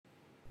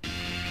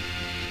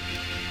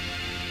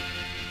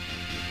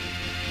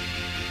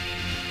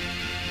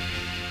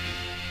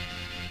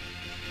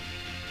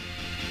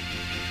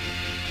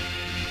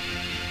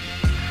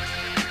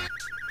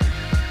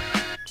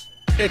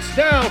It's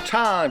now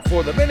time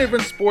for the Main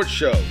Event Sports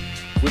Show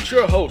with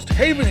your host,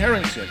 Haven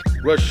Harrington,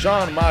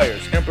 Rashawn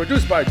Myers, and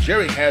produced by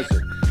Jerry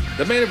Hazard.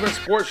 The Main Event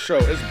Sports Show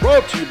is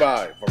brought to you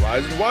by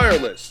Verizon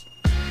Wireless,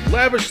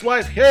 Lavish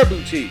Life Hair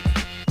Boutique,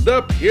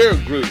 The Peer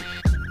Group.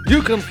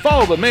 You can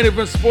follow the Main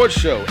Event Sports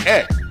Show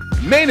at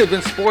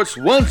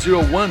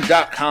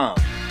maineventsports101.com.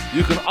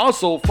 You can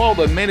also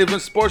follow the Main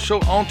Event Sports Show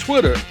on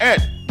Twitter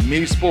at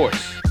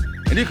MeSports.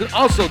 And you can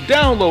also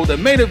download the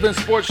Main Event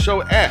Sports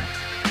Show app.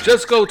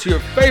 Just go to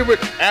your favorite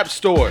app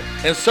store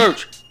and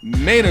search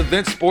Main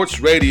Event Sports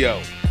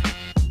Radio.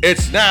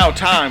 It's now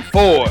time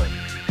for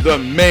the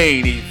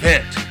main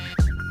event.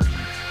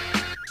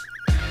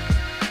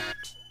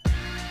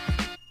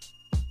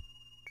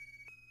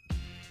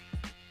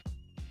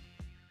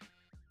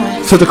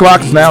 Six o'clock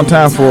is now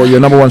time for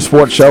your number one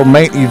sports show,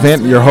 Main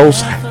Event. Your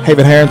host,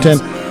 Haven Harrington,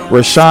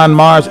 Rashawn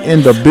Myers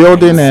in the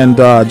building, and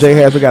Jay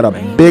has, we got a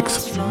big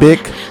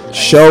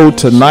show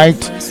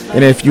tonight.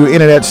 And if you're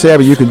internet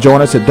savvy, you can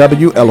join us at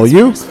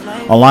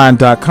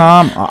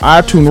WLOUonline.com,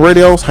 iTunes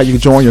Radios, how you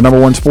can join your number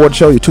one sports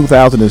show, your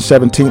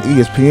 2017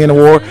 ESPN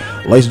Award.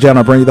 Ladies and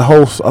gentlemen, I bring you the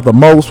host of the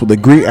most with the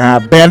Green Eye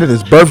Bandit.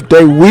 It's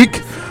birthday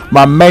week.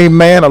 My main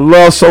man I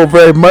love so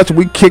very much.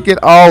 We kick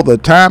it all the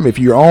time. If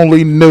you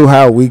only knew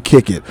how we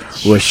kick it.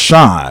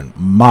 Rashawn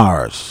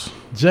Myers.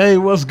 Jay,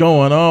 what's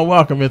going on?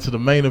 Welcome into the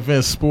Main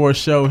Event Sports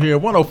Show here,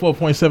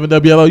 104.7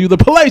 WLOU, the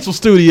Palatial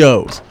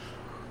Studios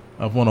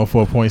of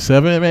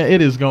 104.7. Man,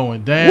 it is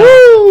going down.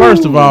 Woo!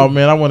 First of all,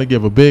 man, I want to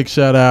give a big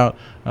shout out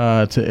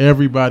to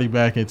everybody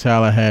back in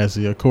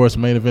Tallahassee. Of course,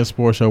 Main Event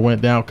Sports Show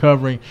went down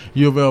covering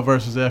U of L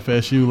versus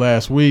FSU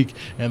last week,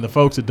 and the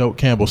folks at Doak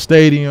Campbell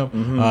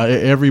Stadium,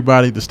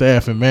 everybody, the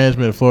staff and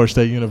management at Florida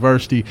State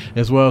University,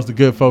 as well as the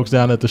good folks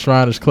down at the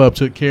Shriners Club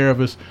took care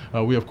of us.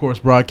 We, of course,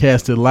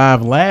 broadcasted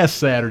live last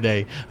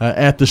Saturday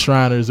at the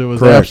Shriners. It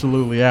was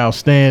absolutely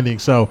outstanding.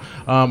 So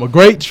a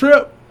great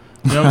trip.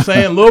 You know what I'm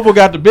saying? Louisville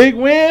got the big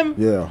win.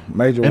 Yeah,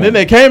 major win. And then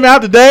they came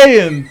out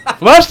today and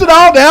flushed it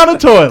all down the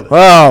toilet.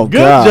 Oh, good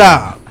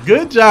God.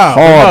 job.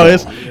 No,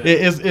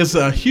 it's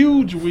a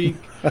huge week.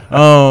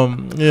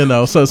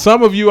 So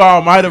some of you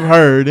all might have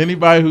heard,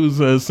 anybody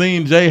who's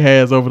seen Jay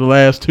has over the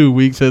last 2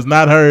 weeks has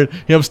not heard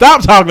him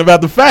stop talking about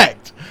the fact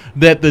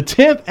that the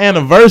 10th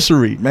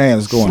anniversary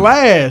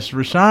slash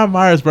Rashawn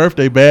Myers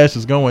birthday bash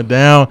is going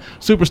down.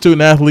 Super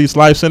Student Athletes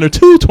Life Center,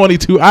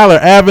 222 Eiler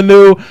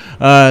Avenue,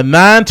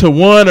 9 to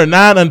 1 or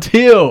 9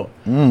 until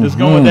is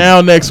going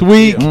down next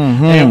week.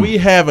 And we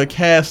have a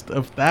cast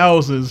of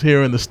thousands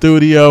here in the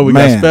studio. We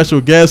got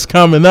special guests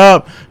coming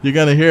up. You're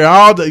going to hear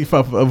all the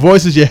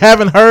voices you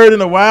haven't heard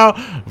in a while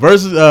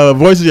versus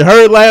voices you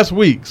heard last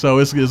week. So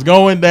it's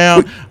going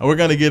down. We're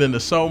going to get into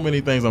so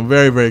many things. I'm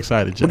very, very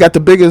excited, Jay. We got the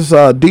biggest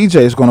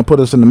DJs going to put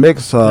us in the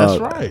mix.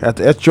 That's right.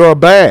 At your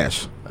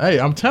bash. Hey,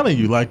 I'm telling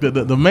you, like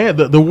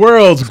the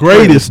world's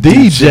greatest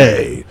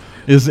DJ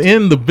is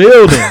in the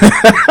building.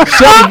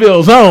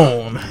 Shelbyville's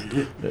own.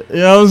 You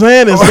know what I'm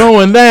saying? It's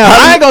going down.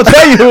 I ain't going to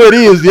tell you who it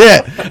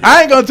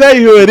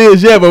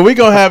is yet. But we're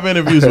going to have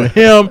interviews with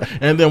him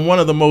and then one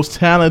of the most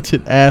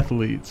talented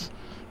athletes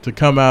to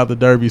come out of the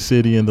Derby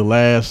City in the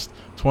last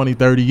 20,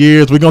 30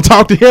 years. We're going to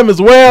talk to him as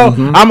well.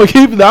 I'm going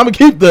to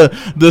keep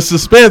the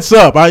suspense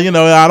up. I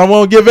don't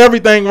want to give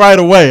everything right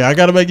away. You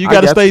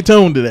got to stay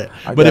tuned to that.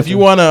 But if you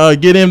want to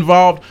get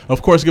involved,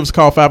 of course, give us a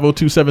call,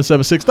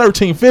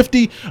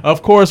 502-776-1350.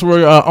 Of course,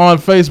 we're on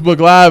Facebook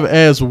Live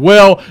as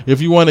well.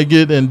 If you want to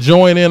get and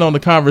join in on the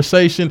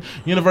conversation,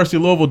 University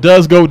of Louisville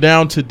does go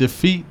down to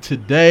defeat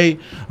today.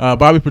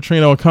 Bobby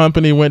Petrino and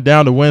company went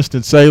down to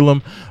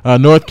Winston-Salem,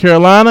 North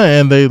Carolina,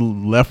 and they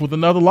left with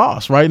another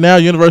loss. Right now,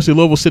 University of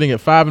Louisville sitting at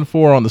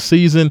 5-4 on the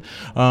season.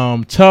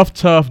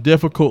 Tough,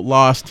 difficult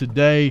loss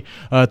today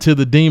to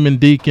the Demon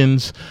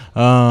Deacons.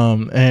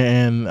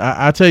 And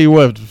I tell you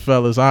what,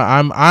 fellas,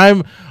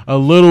 I'm a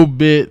little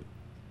bit.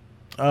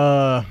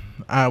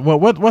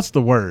 What's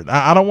the word?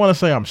 I don't want to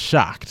say I'm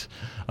shocked.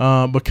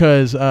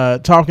 Because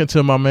talking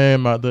to my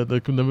man,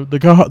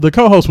 the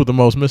co-host with the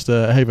most,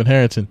 Mr. Haven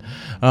Harrington,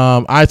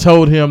 I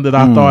told him that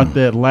I thought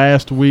that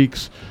last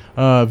week's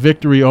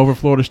victory over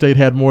Florida State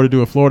had more to do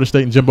with Florida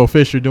State and Jimbo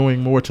Fisher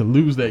doing more to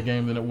lose that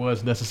game than it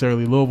was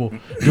necessarily Louisville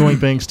doing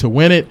things to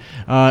win it.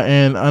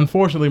 And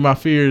unfortunately, my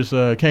fears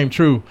came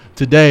true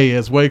today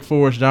as Wake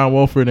Forest, John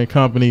Wolford and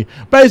company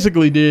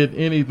basically did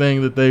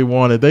anything that they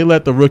wanted. They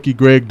let the rookie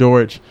Greg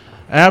Dortch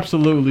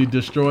absolutely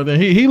destroy them.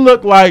 He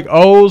looked like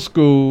old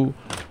school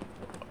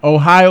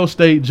Ohio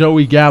State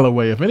Joey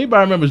Galloway. If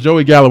anybody remembers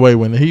Joey Galloway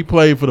when he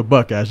played for the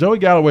Buckeyes, Joey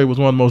Galloway was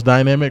one of the most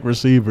dynamic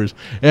receivers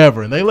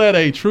ever. And they let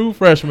a true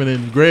freshman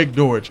in Greg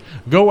Dortch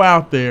go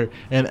out there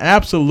and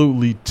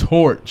absolutely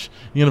torch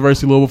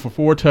University of Louisville for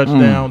 4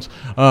 touchdowns,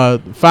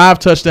 5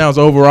 touchdowns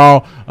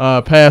overall,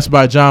 passed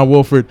by John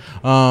Wolford.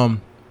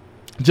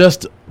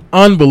 Just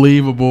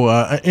unbelievable,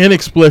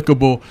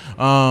 inexplicable.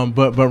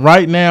 But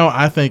right now,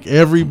 I think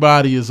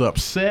everybody is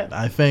upset.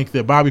 I think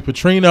that Bobby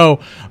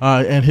Petrino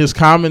and his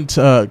comments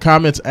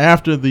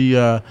after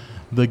the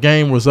the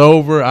game was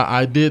over.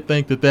 I did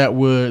think that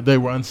they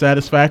were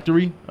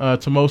unsatisfactory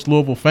to most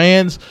Louisville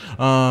fans,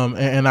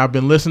 and I've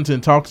been listening to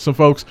and talking to some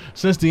folks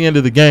since the end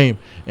of the game,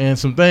 and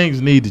some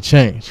things need to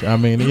change. I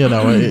mean,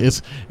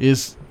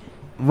 it's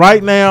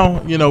right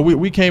now,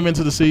 we came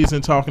into the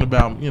season talking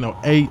about,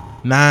 8,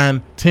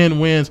 9, 10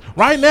 wins.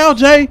 Right now,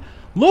 Jay,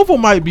 Louisville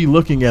might be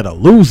looking at a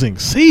losing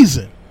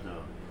season.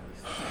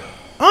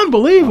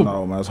 Unbelievable.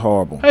 No, man, it's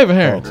horrible. Haven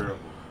Harrington.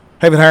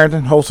 Haven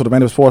Harrington, host of the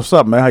Man of Sports. What's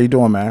up, man? How you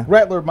doing, man?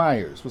 Rattler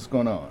Myers, what's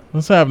going on?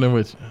 What's happening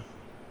with you?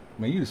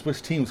 Man, you just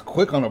switched teams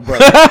quick on a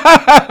brother.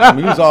 I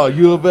mean, you was all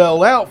U of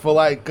L out for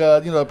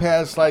the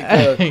past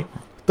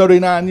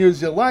 39 years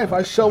of your life.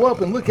 I show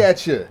up and look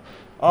at you.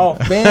 Oh,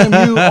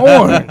 FAMU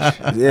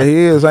orange. Yeah, he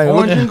is.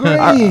 Orange and green.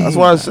 That's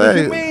what I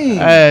say. What you mean?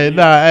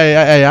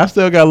 Hey, I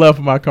still got love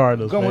for my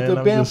Cardinals, Going man. with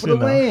the band for the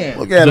land.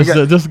 Look at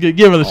it. Just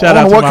giving a shout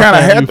out to what my kind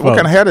of FAMU hat? folks. What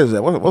kind of hat is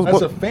that?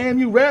 That's a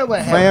FAMU Rattler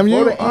hat. FAMU?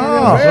 Florida Oh,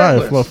 A&M That's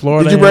Rattlers. right,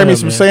 Florida. Did you bring me A&M,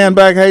 some man. sand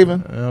back,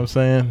 Haven? You know what I'm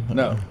saying?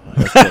 No.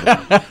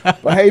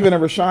 But Haven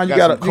and Rashawn, you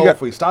Got some cold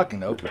for your stocking,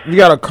 though. you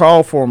got a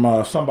call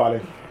from somebody.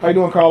 How you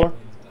doing, caller?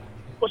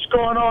 What's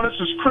going on? This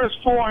is Chris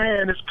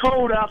Forehand. It's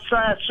cold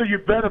outside, so you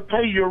better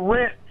pay your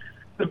rent.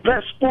 The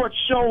best sports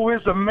show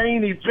is the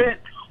main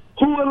event.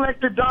 Who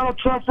elected Donald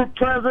Trump for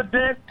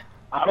president?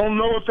 I don't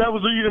know if that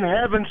was even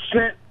heaven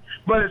sent,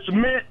 but it's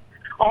meant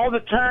all the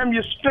time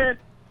you spent.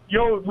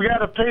 Yo, we got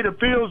to pay the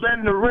bills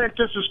and the rent.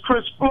 This is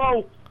Chris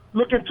Flow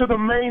looking to the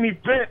main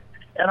event.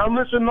 And I'm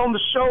listening on the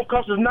show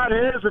because it's not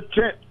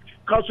hesitant,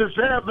 because it's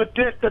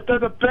evident that they're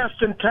the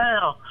best in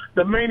town.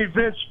 The main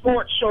event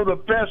sports show, the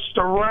best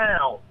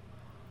around.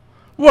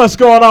 What's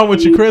going on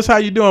with you, Chris? How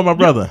you doing, my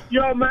brother?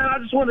 Yo, man, I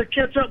just want to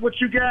catch up with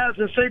you guys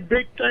and say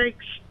big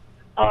thanks.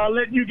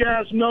 Letting you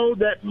guys know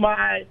that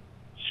my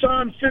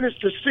son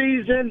finished the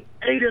season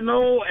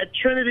 8-0 at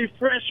Trinity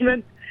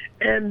freshman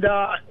and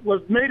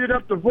made it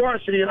up to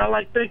varsity. And I'd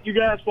like to thank you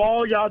guys for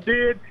all y'all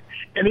did.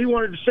 And he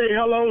wanted to say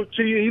hello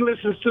to you. He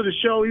listens to the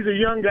show. He's a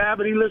young guy,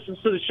 but he listens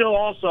to the show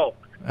also.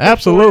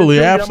 Absolutely,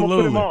 So,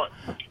 absolutely. I'm gonna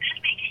put him on.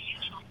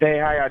 Hey,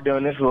 how y'all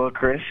doing? This is Lil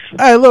Chris.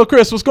 Hey, little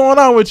Chris, what's going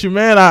on with you,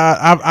 man?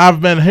 I've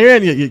been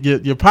hearing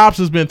your pops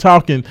has been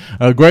talking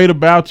great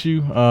about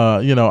you,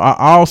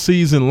 all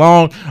season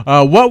long.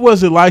 What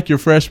was it like your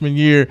freshman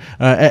year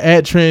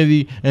at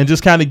Trinity, and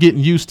just kind of getting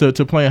used to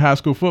playing high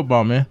school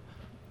football, man?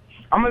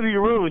 I'm gonna be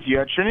real with you.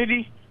 At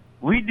Trinity,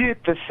 we did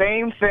the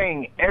same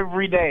thing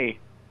every day,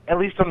 at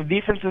least on the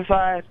defensive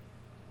side,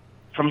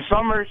 from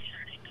summer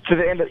to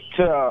the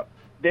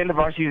end of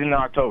our season in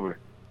October.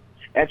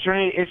 At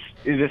Trinity, it's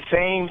the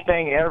same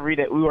thing every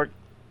day. We work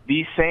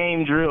these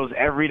same drills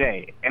every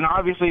day, and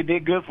obviously it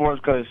did good for us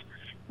because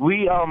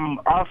we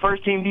our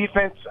first team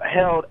defense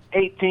held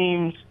 8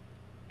 teams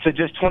to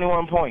just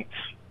 21 points.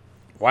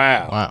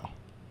 Wow.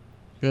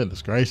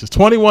 Goodness gracious.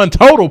 21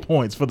 total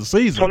points for the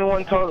season.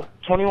 21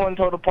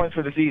 total points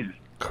for the season.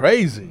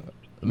 Crazy.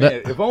 Man,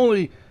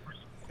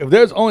 if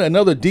there's only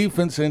another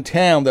defense in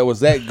town that was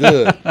that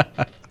good.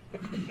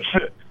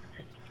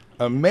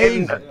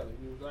 Amazing.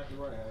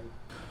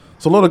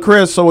 So, little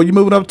Chris, so are you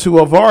moving up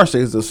to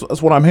varsity?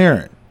 That's what I'm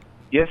hearing.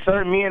 Yes,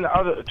 sir. Me and the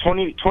other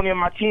 20 of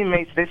my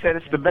teammates, they said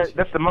it's the best.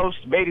 That's the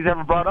most Beatty's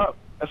ever brought up.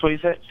 That's what he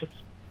said.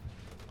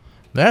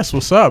 That's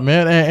what's up,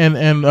 man.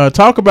 And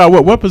talk about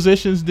what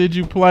positions did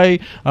you play,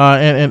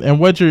 and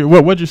what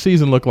your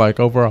season look like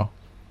overall.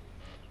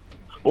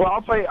 Well,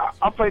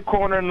 I'll play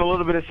corner and a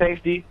little bit of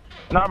safety.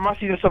 Now my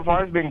season so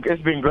far it's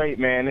been great,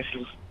 man. It's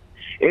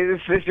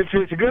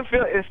a good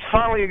feel. It's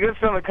finally a good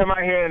feeling to come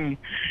out here and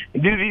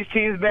do these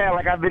teams bad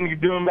like I've been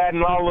doing bad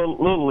in all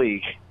little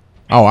league.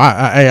 Oh,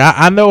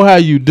 I know how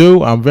you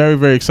do. I'm very,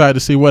 very excited to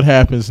see what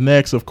happens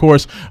next. Of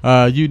course,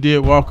 you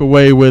did walk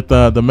away with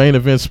the Main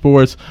Event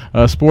Sports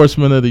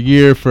Sportsman of the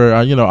Year for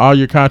all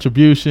your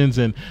contributions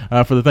and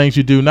for the things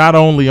you do not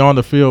only on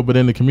the field but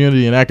in the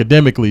community and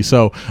academically.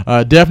 So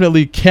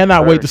definitely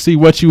cannot wait to see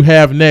what you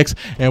have next,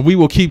 and we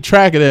will keep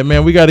track of that,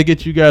 man. We got to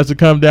get you guys to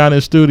come down in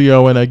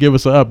studio and give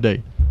us an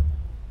update.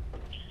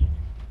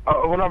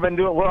 What I've been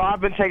doing,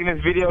 I've been taking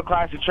this video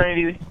class at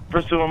Trinity,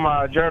 pursuing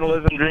my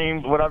journalism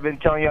dreams. What I've been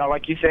telling y'all,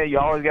 like you said, you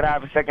always got to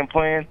have a second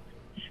plan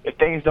if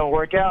things don't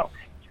work out.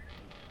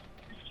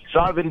 So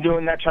I've been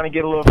doing that, trying to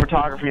get a little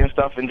photography and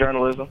stuff in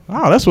journalism.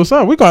 Oh, that's what's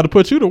up. We got to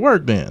put you to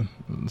work then.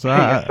 So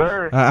yes,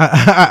 sir.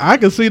 I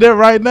can see that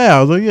right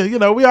now.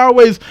 So we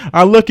always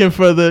are looking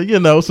for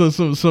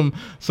the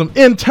some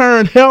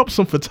intern help,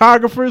 some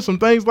photographers, some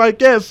things like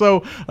that.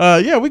 So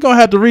we're gonna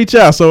have to reach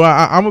out. So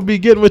I'm gonna be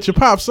getting with your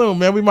pop soon,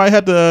 man. We might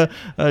have to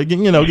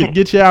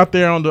get you out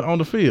there on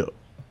the field.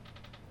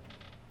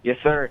 Yes,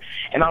 sir.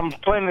 And I'm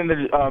planning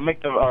to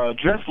make the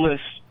dress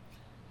list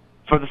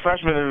for the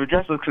freshmen of the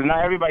dress list because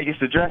not everybody gets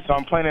to dress. So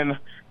I'm planning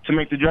to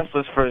make the dress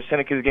list for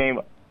Seneca's game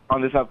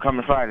on this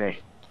upcoming Friday.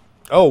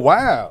 Oh,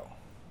 wow.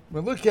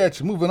 Well, look at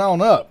you moving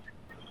on up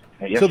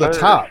Yes, to the sir.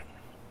 top.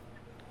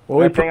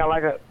 One thing I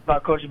like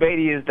about Coach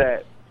Beatty is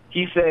that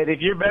he said if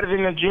you're better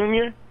than a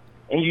junior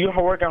and you're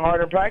working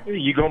hard in practice,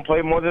 you're going to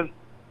play more than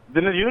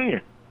a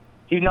junior.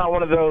 He's not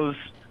one of those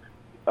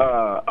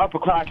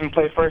upperclassmen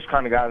play first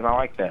kind of guys, and I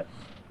like that.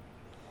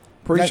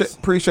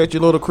 Appreciate you,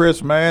 little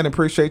Chris, man. And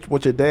appreciate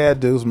what your dad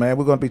does, man.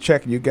 We're going to be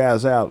checking you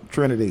guys out.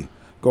 Trinity,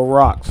 go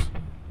Rocks.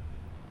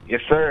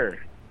 Yes, sir.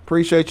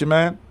 Appreciate you,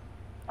 man.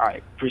 All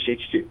right. Appreciate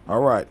you, too.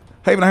 All right.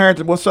 Haven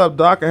Harrington, what's up,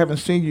 Doc? I haven't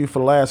seen you for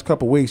the last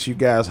couple of weeks. You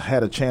guys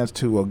had a chance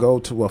to go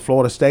to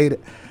Florida State.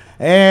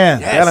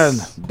 And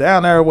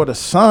down there where the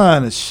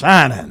sun is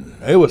shining.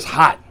 It was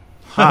hot.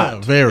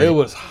 Very. It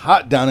was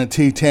hot down in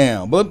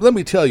T-Town. But let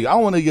me tell you, I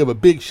want to give a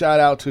big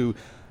shout-out to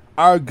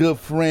our good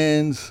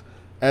friends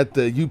at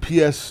the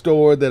UPS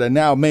store that are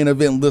now main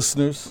event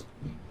listeners.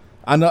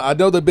 I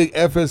know they're big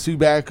FSU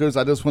backers.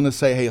 I just want to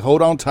say, hey,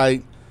 hold on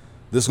tight.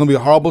 This is going to be a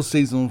horrible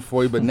season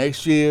for you, but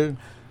next year,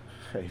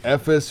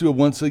 FSU will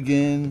once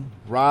again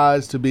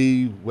rise to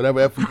be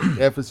whatever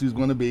FSU is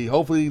going to be.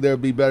 Hopefully, they'll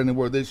be better than they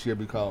were this year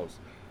because,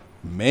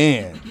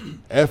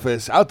 man,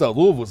 FSU, I thought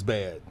Louisville was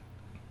bad.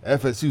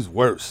 FSU's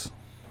worse.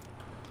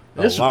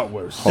 It's a lot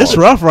worse. It's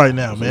rough right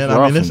now, man.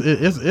 I mean,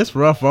 it's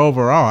rough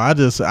overall. I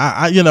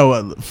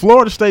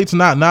Florida State's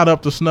not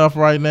up to snuff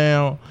right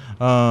now.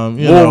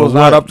 Louisville's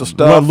not up to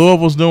stuff. What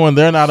Louisville's doing,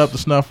 they're not up to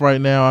snuff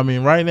right now. I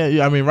mean, right now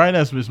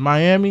it's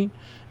Miami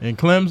and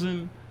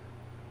Clemson,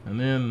 and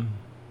then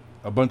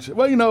a bunch of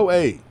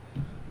hey.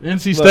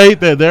 NC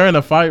State, they're in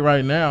a fight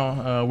right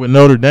now with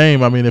Notre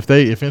Dame. I mean, if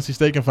NC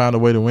State can find a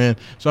way to win.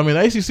 So, I mean,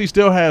 the ACC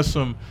still has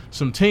some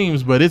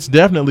teams, but it's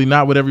definitely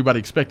not what everybody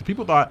expected.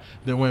 People thought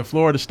that when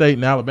Florida State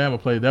and Alabama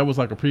played, that was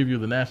like a preview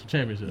of the national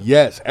championship.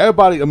 Yes,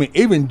 everybody, I mean,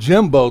 even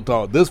Jimbo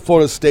thought this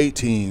Florida State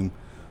team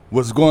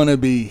was going to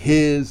be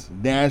his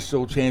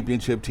national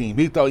championship team.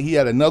 He thought he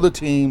had another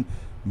team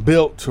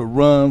built to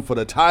run for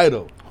the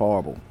title.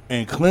 Horrible.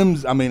 And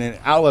and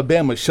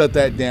Alabama shut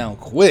that down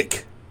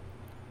quick.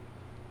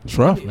 It's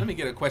rough. Let me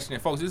get a question in,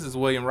 folks. This is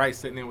William Wright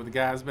sitting in with the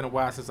guys. It's been a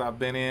while since I've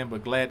been in,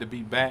 but glad to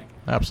be back.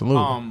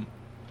 Absolutely.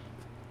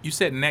 You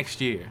said next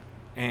year,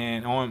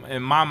 and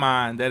in my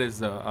mind, that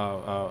is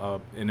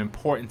an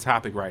important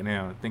topic right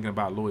now, thinking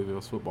about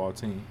Louisville's football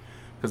team,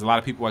 because a lot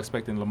of people are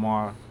expecting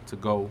Lamar to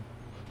go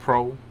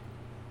pro.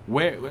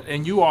 Where,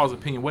 in you all's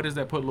opinion, where does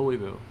that put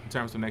Louisville in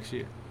terms of next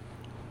year?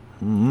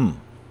 Mm-hmm.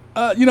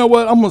 You know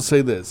what? I'm going to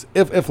say this.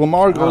 If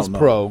Lamar goes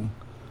pro,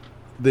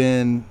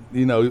 then,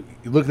 you're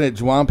looking at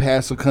Juwan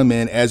Pass will come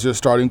in as your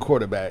starting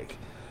quarterback.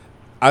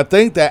 I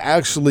think that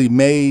actually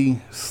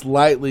may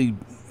slightly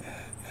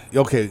 –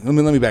 okay, let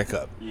me back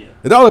up. Yeah.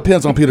 It all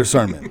depends on Peter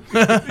Sirmon.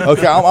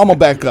 Okay, I'm going to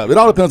back up. It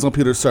all depends on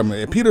Peter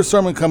Sirmon. If Peter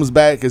Sirmon comes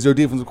back as your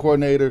defensive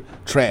coordinator,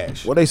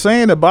 trash. Well, they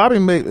saying that Bobby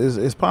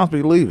is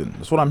possibly leaving.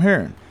 That's what I'm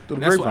hearing.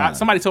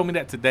 Somebody told me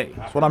that today.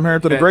 That's what I'm hearing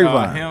through the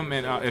grapevine. Him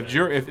and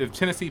if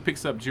Tennessee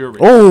picks up Jury.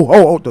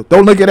 Oh!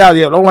 Don't leak it out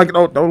yet.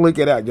 Don't leak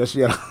it out just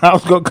yet. I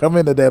was gonna come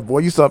into that, boy.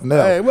 You something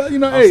else. Hey, well,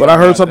 but I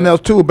heard something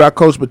else too about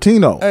Coach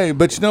Pitino. Hey,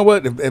 but you know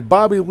what? If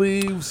Bobby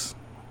leaves,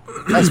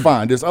 that's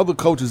fine. There's other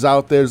coaches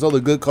out there. There's other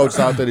good coaches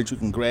out there that you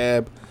can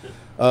grab.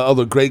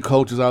 Other great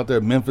coaches out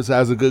there. Memphis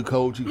has a good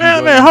coach.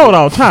 Man, hold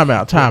on. Time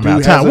out. Whoa.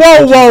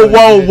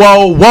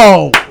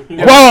 Whoa!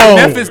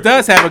 Memphis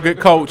does have a good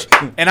coach,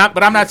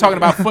 but I'm not talking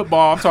about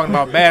football. I'm talking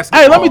about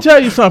basketball. Hey, let me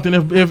tell you something.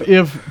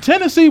 If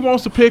Tennessee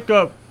wants to pick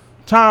up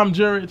Tom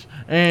Jurich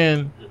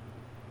and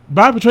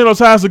Bobby Petrino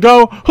decides to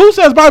go, who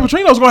says Bobby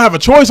Petrino's going to have a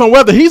choice on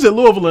whether he's at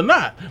Louisville or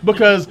not?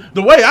 Because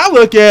the way I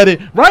look at it,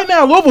 right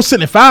now Louisville's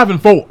sitting at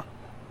 5-4.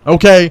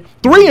 Okay,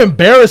 3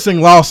 embarrassing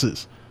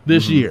losses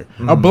this year.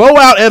 A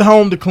blowout at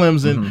home to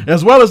Clemson,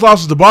 as well as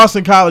losses to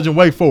Boston College and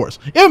Wake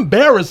Forest.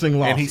 Embarrassing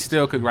losses. And he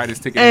still could write his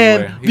ticket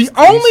and anywhere. He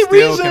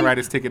still can write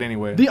his ticket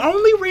anywhere. The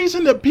only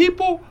reason that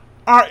people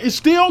are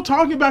still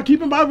talking about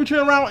keeping Bobby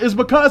Petrino around is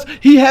because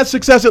he had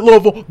success at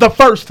Louisville the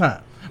first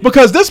time.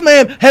 Because this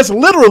man has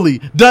literally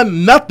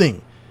done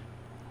nothing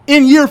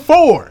in year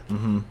 4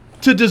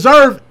 to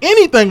deserve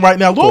anything right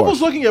now.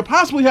 Louisville's looking at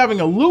possibly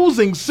having a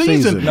losing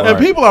season. And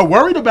people are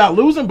worried about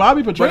losing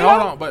Bobby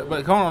Petrino. But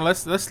hold on, let's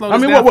slow this down. I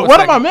mean, what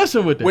am I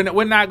missing with that?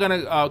 We're not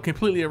going to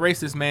completely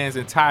erase this man's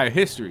entire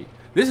history.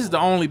 This is the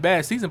only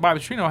bad season Bobby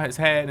Petrino has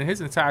had in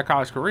his entire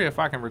college career, if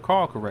I can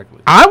recall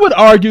correctly. I would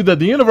argue that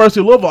the University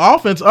of Louisville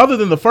offense, other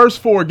than the first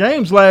 4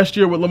 games last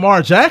year with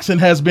Lamar Jackson,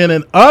 has been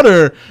an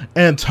utter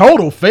and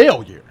total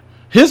failure.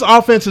 His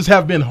offenses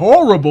have been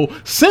horrible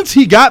since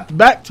he got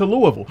back to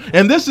Louisville.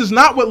 And this is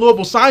not what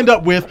Louisville signed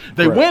up with.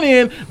 They went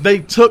in, they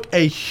took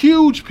a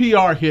huge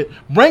PR hit,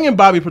 bringing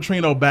Bobby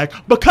Petrino back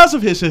because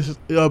of his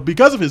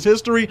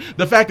history,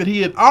 the fact that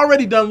he had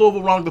already done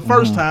Louisville wrong the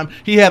first time.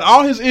 He had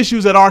all his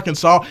issues at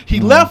Arkansas. He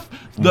left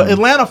the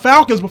Atlanta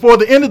Falcons before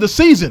the end of the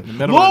season.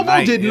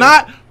 Louisville did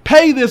not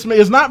pay this man,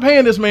 is not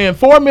paying this man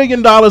 $4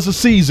 million a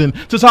season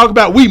to talk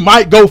about we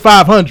might go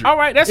 500. All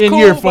right, that's in cool,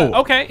 year 4.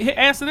 Okay,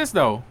 answer this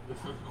though.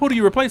 Who do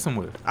you replace him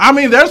with? I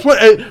mean,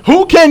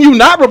 who can you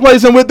not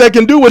replace him with that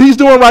can do what he's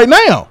doing right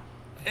now?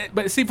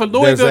 But see, for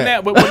Louisville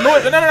now, but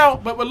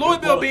with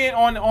Louisville being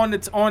on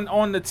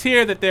the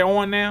tier that they're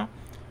on now,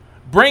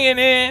 bringing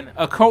in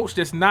a coach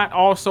that's not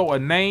also a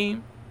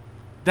name,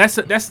 that's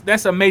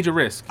a major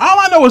risk. All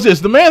I know is this: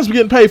 the man's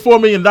getting paid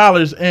 $4 million,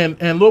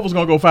 and Louisville's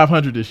gonna go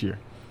 500 this year.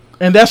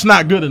 And that's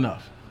not good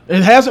enough.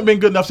 It hasn't been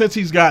good enough since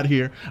he's got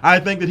here. I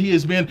think that he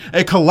has been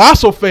a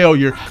colossal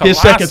failure his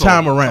second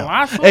time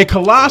around. A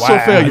colossal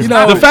failure. You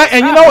know,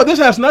 what? This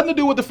has nothing to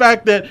do with the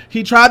fact that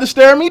he tried to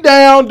stare me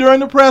down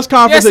during the press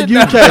conference at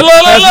UK.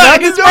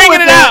 Look, he's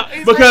bringing it out.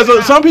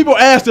 Because some people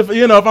asked if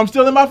I'm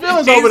still in my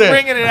feelings over there.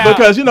 Bringing it out.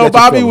 Because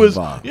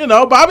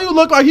Bobby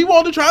looked like he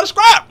wanted to try to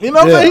scrap. You know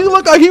what I'm saying? He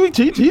looked like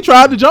he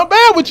tried to jump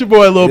bad with your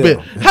boy a little bit.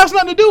 Has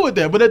nothing to do with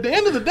that. But at the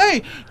end of the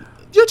day,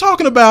 you're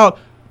talking about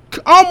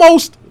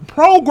almost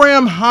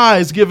program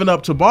highs given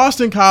up to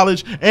Boston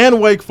College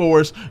and Wake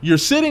Forest. You're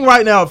sitting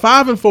right now at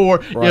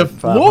 5-4. Right,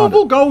 if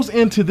Louisville goes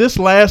into this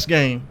last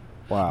game,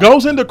 wow,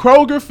 goes into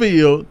Kroger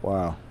Field,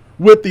 wow,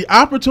 with the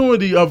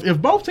opportunity of, if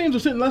both teams are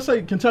sitting, let's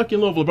say Kentucky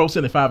and Louisville are both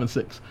sitting at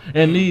 5-6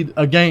 and need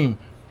a game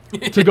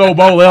to go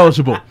bowl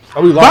eligible,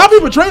 Bobby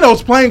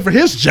Petrino's playing for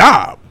his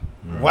job.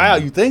 Wow,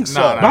 you think so?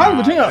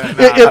 Bobby Petrino.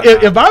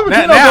 If Bobby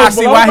Petrino goes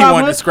below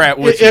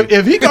 500,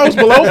 if he goes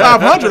below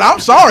 500, I'm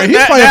sorry,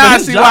 he's playing for his job. I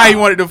see why he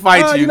wanted to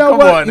fight you. Come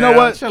on, you know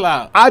what? Chill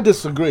out. I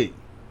disagree.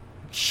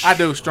 I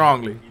do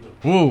strongly.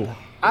 Woo.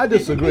 I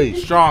disagree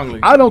strongly.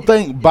 I don't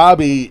think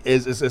Bobby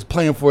is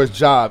playing for his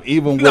job,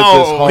 even with this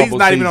horrible he's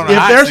not even season. on the If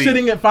hot they're seat.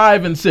 sitting at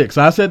 5-6,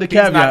 I said the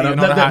caveat.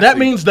 That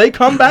means they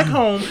come back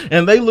home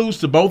and they lose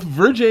to both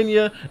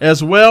Virginia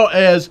as well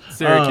as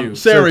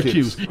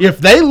Syracuse. If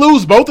they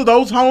lose both of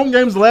those home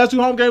games, the last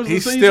two home games of the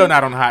season, he's still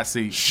not on the hot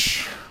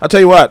seat. I'll tell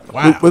you what,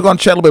 we're going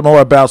to chat a little bit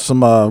more about some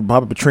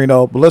Bobby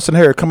Petrino. But listen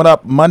here, coming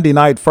up Monday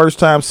night, first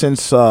time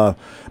since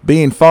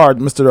being fired,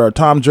 Mr.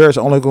 Tom Jarrett's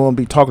only going to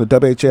be talking to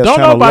WHS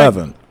Channel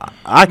 11.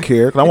 I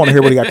care because I want to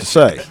hear what he got to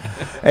say.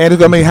 And he's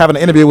going to be having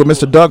an interview with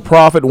Mr. Doug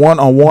Profit,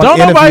 one-on-one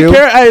interview. Don't nobody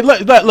care. Hey,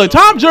 look,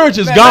 Tom Jarrett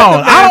is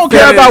gone. I don't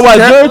care about what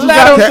Jarrett's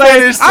got to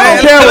say. I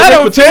don't care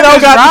what Patino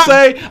got to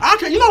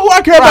say. You know who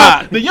I care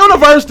about? The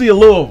University of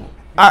Louisville.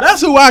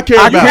 That's who I care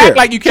about. You act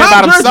like you care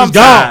about him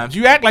sometimes.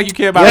 You act like you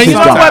care about him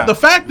sometimes. And you know what? The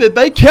fact that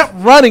they kept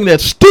running that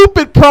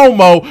stupid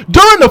promo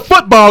during the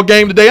football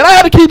game today, and I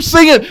had to keep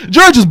seeing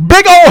George's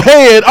big old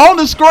head on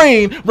the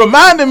screen,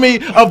 reminding me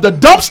of the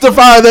dumpster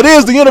fire that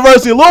is the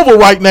University of Louisville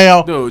right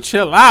now. Dude,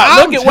 chill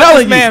out. Look at what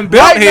this man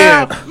built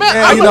here.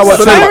 Man, you know what?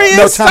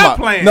 Serious? Stop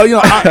playing. No,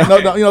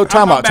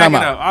 time out.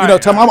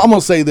 I'm going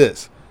to say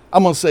this.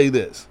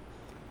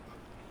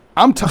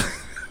 I'm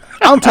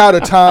tired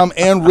of Tom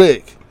and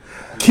Rick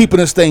keeping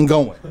this thing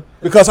going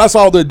because that's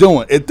all they're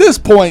doing. At this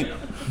point,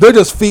 they're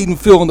just feeding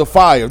fuel in the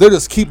fire. They're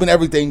just keeping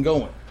everything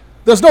going.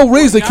 There's no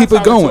reason to keep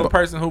it going. To a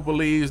person who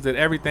believes that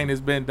everything that's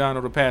been done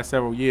over the past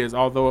several years,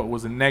 although it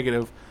was a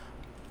negative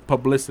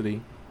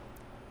publicity,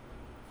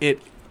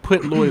 it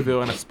put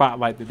Louisville in a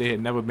spotlight that they had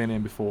never been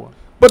in before.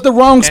 But the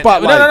wrong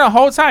spotlight. No.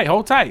 Hold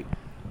tight.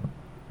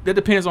 That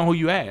depends on who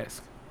you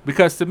ask.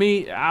 Because to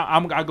me,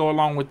 I go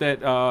along with that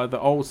the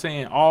old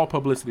saying, all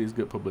publicity is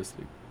good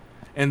publicity.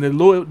 And the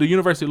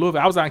University of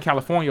Louisville, I was out in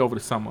California over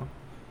the summer,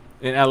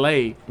 in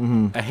L.A.,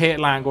 a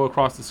headline go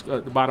across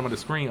the bottom of the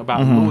screen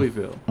about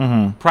Louisville.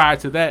 Prior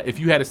to that, if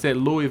you had said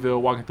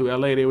Louisville walking through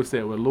L.A., they would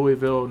say, well,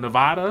 Louisville,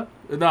 Nevada?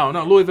 No,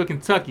 Louisville,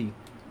 Kentucky.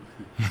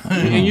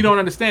 And you don't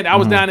understand. I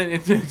was down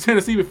in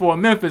Tennessee before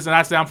Memphis, and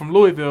I said I'm from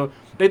Louisville.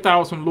 They thought I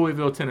was from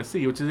Louisville,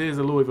 Tennessee, which it is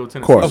a Louisville,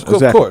 Tennessee. Of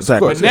course.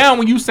 But now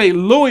when you say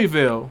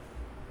Louisville,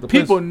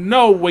 people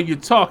know what you're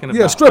talking about.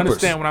 Yeah, strippers.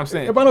 Understand what I'm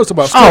saying? Everybody knows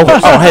about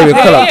strippers. Haven,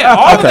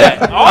 all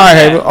that. All right,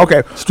 Haven.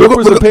 Okay. We're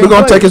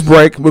going to take this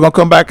break. We're going to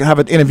come back and have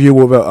an interview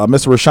with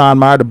Mr. Rashawn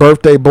Meyer, the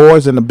birthday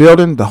boys in the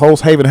building, the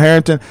host, Haven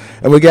Harrington.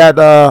 And we got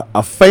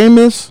a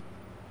famous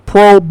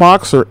pro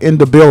boxer in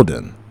the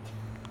building.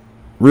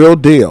 Real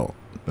deal.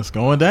 It's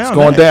going down. It's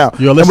going down.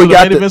 You're listening to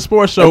the Main Event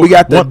Sports Show. We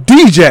got the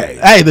DJ.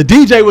 Hey, the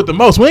DJ with the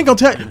most. We ain't gonna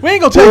tell you who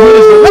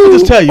this is. Let me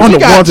just tell you. We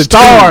got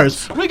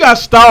stars. We got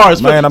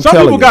stars. Man, I'm Some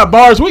telling people you. got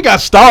bars. We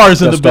got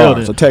stars in the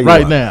building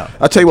right now.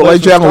 I'll tell you what,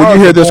 ladies and gentlemen, when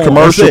you hear this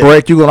commercial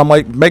break, you're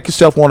going to make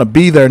yourself want to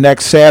be there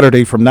next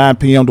Saturday from 9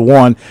 p.m. to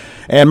 1.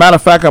 And matter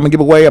of fact, I'm going to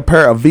give away a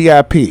pair of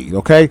VIP,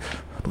 okay?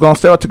 We're going to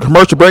stay at the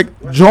commercial break,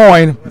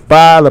 joined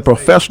by the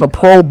professional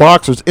pro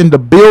boxers in the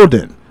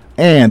building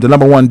and the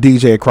number one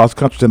DJ across the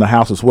country in the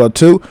house as well,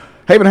 too.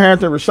 Haven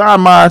Harrington, Rashawn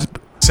Myers.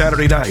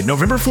 Saturday night,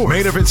 November 4th,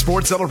 Main Event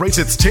Sports celebrates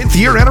its 10th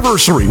year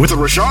anniversary with the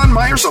Rashawn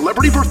Meyer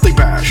Celebrity Birthday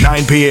Bash.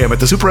 9 p.m. at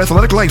the Super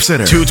Athletic Life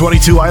Center,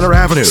 222 Eiler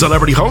Avenue.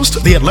 Celebrity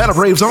host, the Atlanta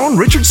Braves' own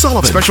Richard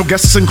Sullivan. Special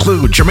guests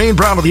include Jermaine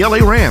Brown of the LA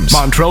Rams,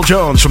 Montrell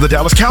Jones from the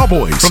Dallas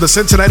Cowboys, from the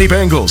Cincinnati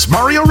Bengals,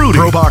 Mario Rudy,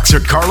 pro boxer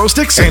Carlos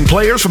Dixon, and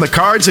players from the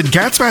Cards and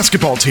Gats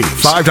basketball teams.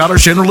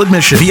 $5 general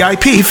admission.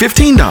 VIP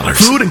 $15.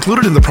 Food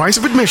included in the price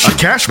of admission. A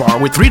cash bar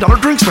with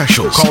 $3 drink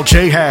specials. Call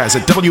Jay Haz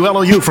at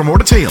WLOU for more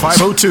details.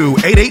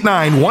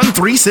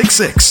 502-889-1366.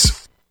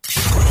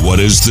 What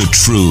is the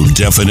true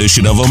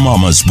definition of a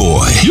mama's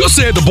boy? You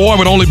said the boy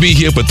would only be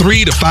here for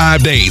 3 to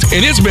 5 days,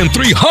 and it's been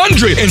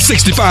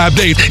 365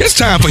 days. It's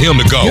time for him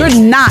to go. You're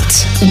not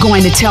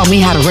going to tell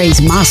me how to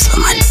raise my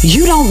son.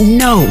 You don't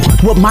know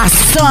what my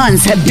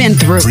sons have been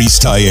through. Freeze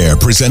Thayer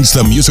presents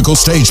the musical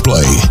stage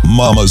play,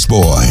 Mama's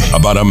Boy,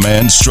 about a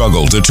man's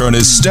struggle to turn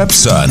his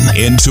stepson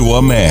into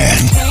a man.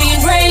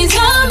 Raise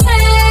a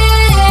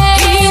man.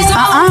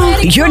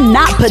 You're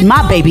not putting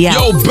my baby out.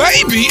 Your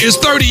baby is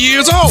 30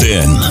 years old.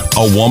 Then,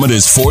 a woman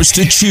is forced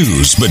to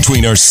choose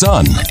between her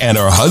son and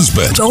her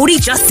husband. Jody,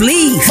 just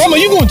leave. Mama,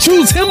 you gonna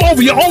choose him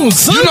over your own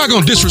son? You're not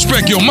gonna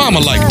disrespect your mama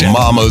like that.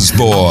 Mama's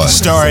Boy,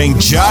 starring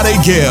Johnny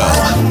Gill,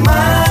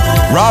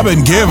 Robin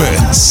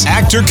Givens,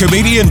 actor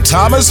comedian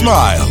Thomas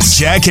Miles,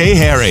 Jack A.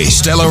 Harry,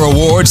 Stellar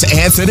Awards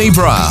Anthony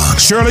Brown,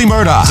 Shirley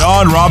Murdoch,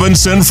 Dawn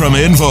Robinson from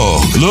In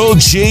Vogue, Lil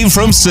G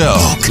from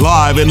Silk.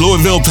 Live in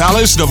Louisville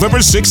Palace, November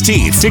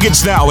 16th.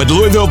 Tickets now at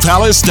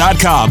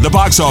LouisvillePalace.com, the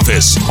box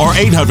office, or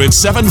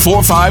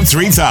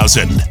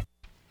 800-745-3000.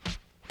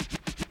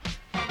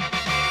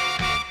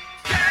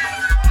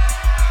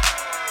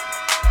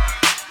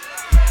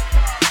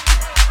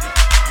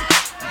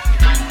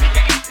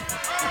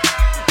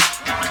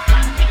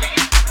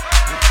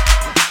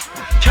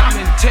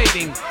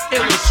 Commentating,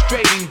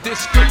 illustrating,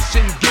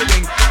 description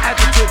giving,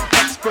 adjective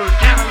expert,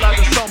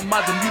 analyzing some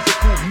of the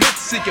musical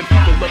myths, seeking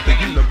people of the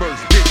universe.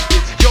 This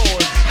is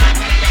yours.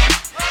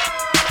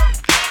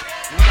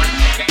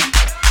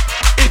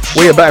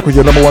 We are back with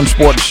your number one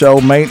sports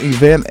show, main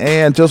event,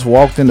 and just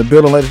walked in the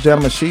building, ladies and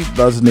gentlemen. She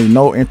doesn't need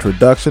no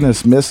introduction.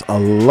 It's Miss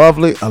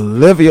Lovely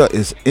Olivia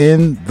is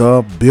in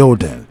the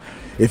building.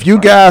 If you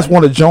guys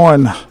want to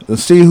join and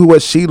see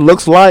what she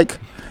looks like,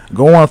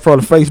 go on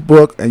from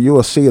Facebook and you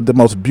will see the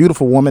most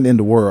beautiful woman in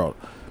the world.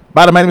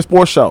 By the Main Event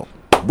Sports Show.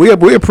 We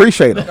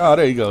appreciate her. Oh,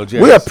 there you go,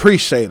 Jess. We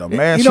appreciate her,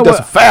 man. You she know does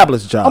what? a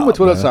fabulous job. I'm going to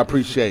tell you what man. else I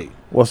appreciate.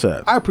 What's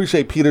that? I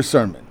appreciate Peter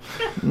Sermon,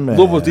 Man.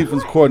 Louisville's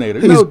defense coordinator.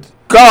 He's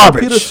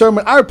garbage. Peter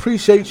Sermon, I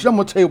appreciate you. I'm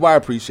going to tell you why I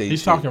appreciate you.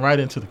 He's talking right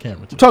into the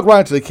camera. Talk right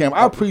into the camera.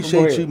 I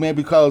appreciate you, man,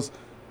 because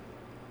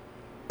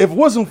if it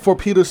wasn't for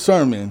Peter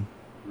Sermon,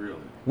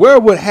 where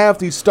would half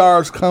these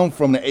stars come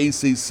from the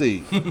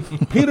ACC?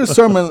 Peter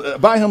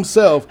Sermon, by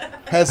himself,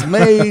 has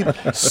made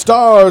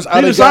stars out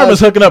Peter of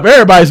Sermon's guys. hooking up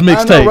everybody's I know,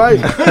 mixtape. right?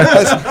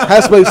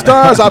 has made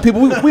stars out of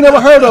people we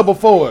never heard of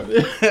before.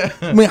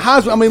 I mean,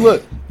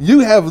 look, you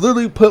have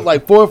literally put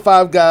like 4 or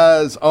 5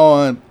 guys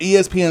on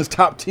ESPN's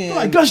top 10.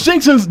 Like Gus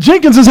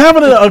Jenkins is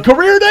having a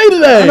career day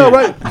today. I know,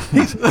 right?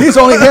 He's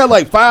only had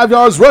like 5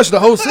 yards rushing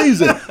the whole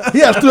season. He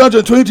has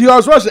 322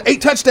 yards rushing,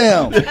 8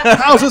 touchdowns.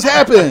 How's this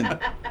happen?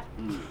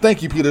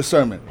 Thank you, Peter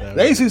Sermon.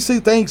 The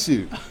ACC thanks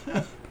you.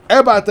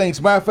 Everybody thanks.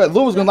 Matter of fact,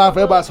 Louisville's going to lie for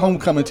everybody's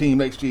homecoming team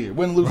next year.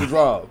 Win, lose, or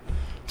draw.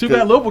 Too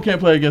bad Louisville can't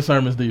play against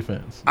Sermon's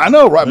defense. I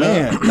know, right,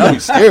 man? That'd be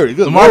scary.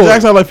 Good Lamar Lord.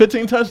 Jackson had like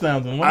 15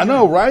 touchdowns in one I game.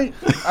 know, right?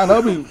 I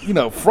know, it'd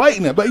be,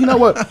 frightening. But you know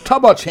what? Talk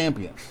about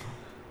champions.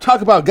 Talk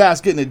about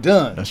guys getting it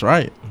done. That's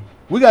right.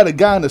 We got a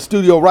guy in the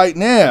studio right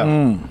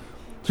now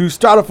who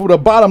started from the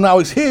bottom. Now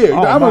he's here.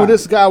 I remember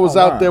this guy was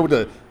out there with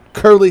the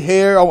curly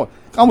hair,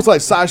 almost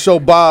like Sideshow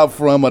Bob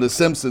from The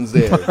Simpsons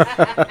there.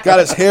 Got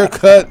his hair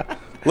cut,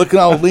 looking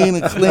all lean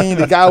and clean.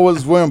 The guy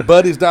was wearing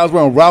Buddies. The guy was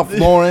wearing Ralph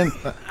Lauren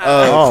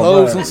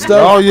clothes and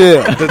stuff. Oh,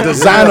 yeah. The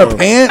designer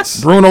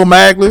pants. Bruno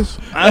Maglis.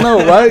 I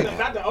know, right?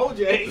 Not the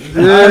OJ.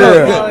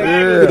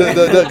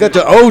 Yeah. Got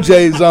the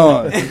OJs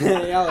on.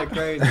 Y'all are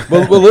crazy.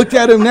 But look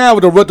at him now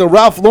with the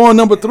Ralph Lauren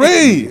number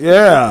 3.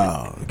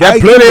 Yeah. Got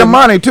plenty of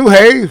money, too,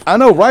 Hayes. I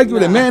know, right?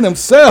 With the man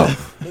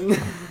himself.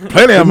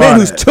 Plenty of man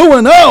money. who's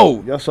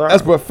 2-0. Yes, sir.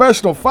 As a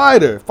professional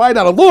fighter. Fight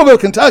out of Louisville,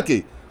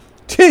 Kentucky.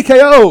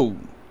 TKO.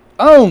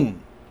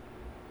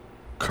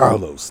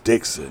 Carlos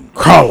Dixon.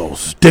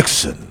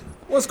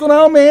 What's going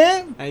on,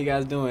 man? How you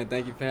guys doing?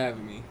 Thank you for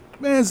having me.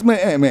 Man,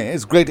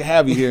 it's great to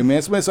have you here,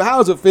 man. So how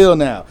does it feel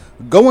now?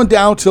 Going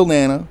down to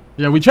Atlanta.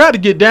 Yeah, we tried to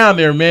get down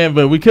there, man,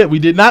 but we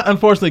did not,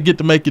 unfortunately, get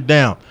to make it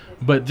down.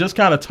 But just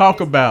kind of talk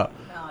about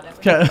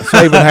about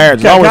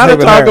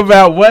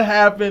what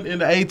happened in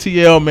the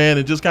ATL, man,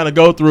 and just kind of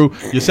go through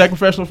your second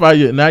professional fight.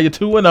 Now you're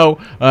 2-0.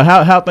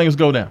 How things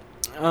go down?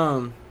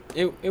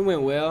 It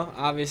went well.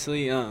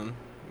 Obviously,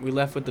 we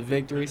left with the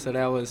victory, so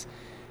that was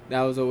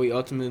what we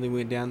ultimately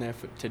went down there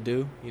to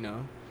do.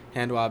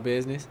 Handle our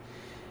business,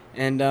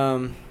 and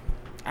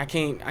I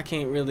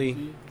can't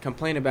really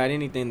complain about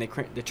anything.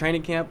 The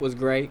training camp was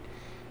great.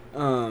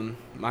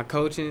 My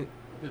coaching,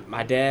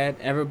 my dad,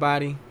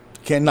 everybody.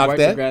 Can't knock worked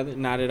that. Together.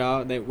 Not at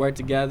all. They worked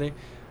together.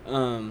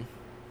 A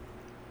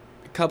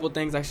couple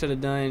things I should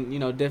have done,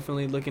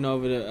 differently. Looking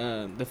over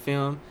the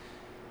film,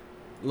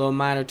 little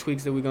minor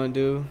tweaks that we're gonna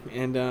do,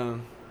 and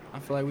I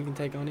feel like we can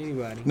take on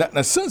anybody.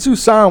 Now since you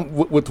signed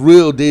with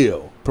Real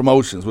Deal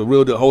Promotions, with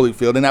Real Deal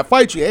Holyfield, and that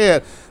fight you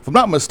had, if I'm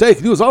not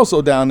mistaken, you was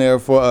also down there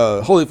for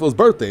Holyfield's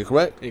birthday,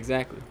 correct?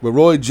 Exactly. With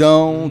Roy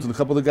Jones and a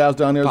couple of the guys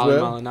down there as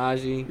well.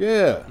 Malignaggi.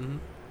 Yeah. Mm-hmm.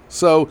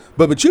 So,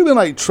 but you've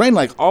been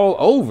training all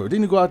over.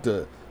 Didn't you go out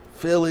to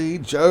Philly,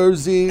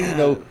 Jersey,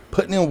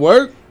 putting in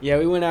work? Yeah,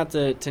 we went out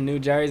to New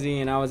Jersey,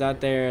 and I was out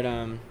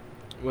there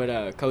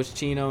with Coach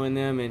Chino and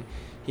them, and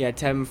he had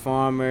Tevin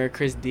Farmer,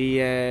 Chris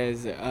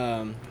Diaz,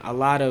 a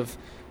lot of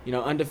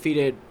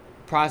undefeated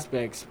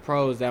prospects,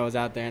 pros that was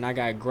out there, and I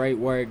got great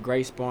work,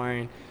 great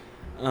sparring.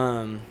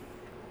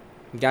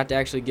 Got to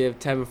actually give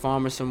Tevin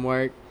Farmer some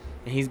work,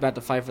 and he's about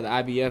to fight for the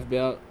IBF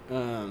belt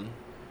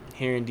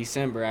here in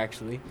December,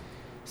 actually.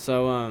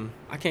 So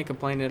I can't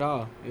complain at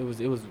all. It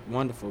was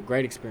wonderful,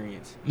 great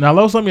experience. Now,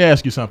 Los, let me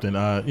ask you something.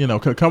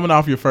 Coming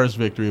off your first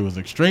victory, it was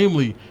an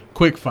extremely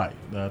quick fight.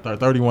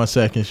 31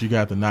 seconds, you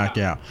got the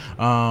knockout.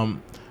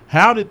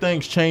 How did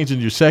things change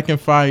in your second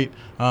fight?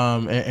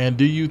 And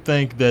do you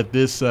think that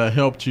this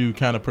helped you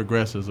kind of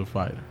progress as a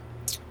fighter?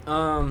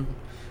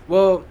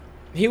 Well,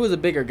 he was a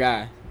bigger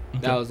guy.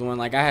 Okay. That was the one.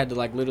 Like, I had to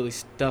literally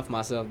stuff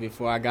myself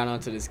before I got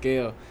onto the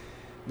scale,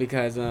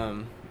 because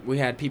we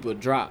had people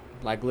drop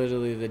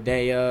literally the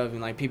day of,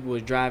 and people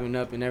was driving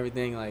up and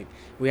everything. Like,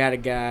 we had a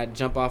guy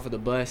jump off of the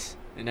bus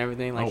and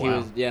everything.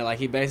 Like,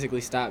 he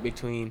basically stopped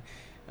between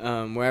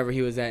wherever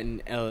he was at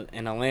in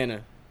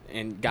Atlanta,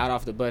 and got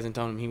off the bus and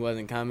told him he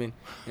wasn't coming.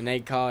 And they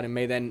called and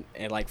made that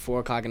at 4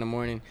 o'clock in the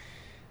morning.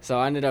 So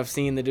I ended up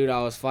seeing the dude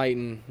I was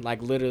fighting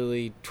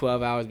literally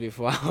 12 hours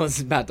before I was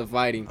about to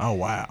fight him. Oh,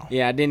 wow.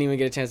 Yeah, I didn't even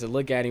get a chance to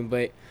look at him.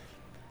 But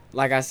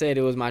like I said,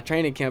 it was my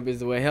training camp is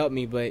the way it helped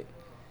me. But,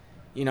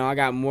 I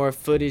got more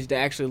footage to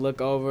actually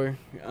look over.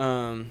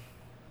 I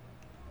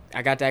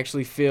got to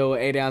actually feel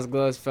what 8-ounce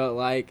gloves felt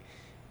like.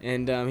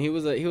 And he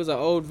was an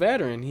old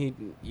veteran. He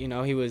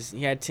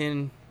had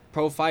 10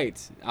 pro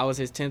fights. I was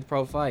his 10th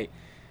pro fight.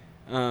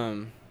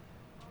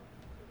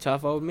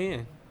 Tough old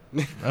man.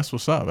 That's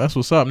what's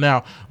up.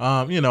 Now,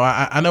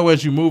 I know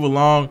as you move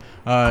along,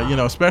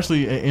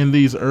 especially in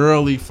these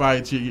early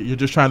fights, you're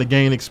just trying to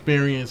gain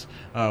experience,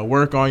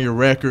 work on your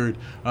record,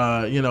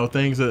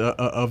 things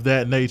of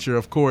that nature.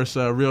 Of course,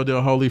 Real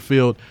Deal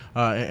Holyfield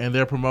and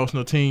their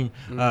promotional team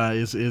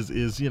is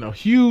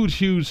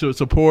huge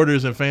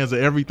supporters and fans of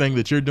everything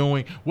that you're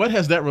doing. What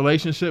has that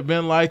relationship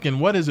been like, and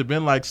what has it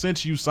been like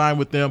since you signed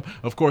with them?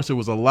 Of course, it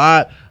was a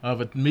lot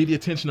of media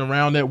attention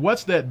around that.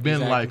 What's that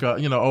been like,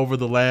 over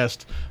the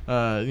last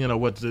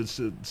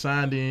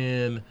signed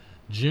in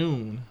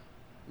June,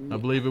 I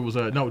believe it was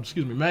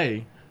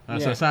May.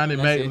 So signed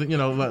in May,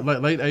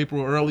 late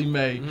April, early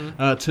May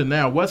to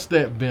now. What's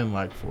that been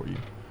like for you?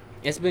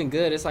 It's been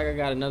good. It's like I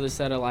got another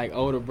set of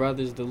older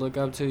brothers to look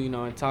up to,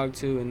 and talk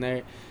to, and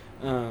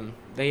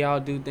they all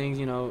do things,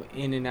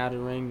 in and out of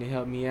the ring to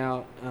help me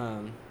out.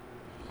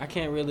 I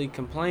can't really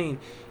complain.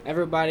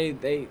 Everybody,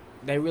 they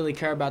really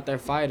care about their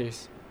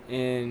fighters,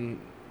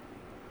 and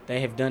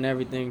they have done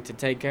everything to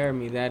take care of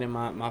me. That and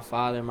my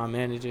father and my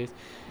managers.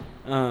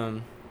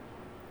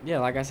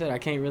 Like I said, I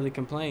can't really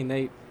complain.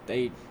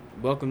 They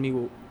welcomed me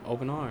with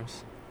open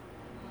arms.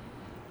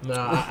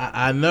 Now,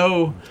 I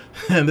know,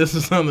 and this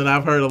is something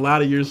I've heard a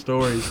lot of your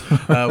stories,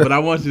 but I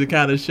want you to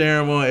kind of share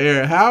them on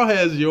air. How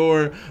has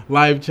your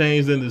life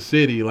changed in the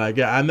city? Like,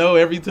 I know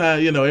every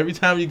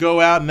time you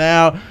go out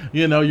now,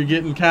 you're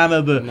getting kind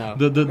of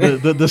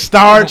the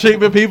star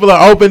treatment. People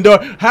are open door.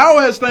 How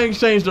has things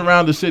changed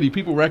around the city?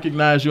 People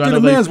recognize you. I know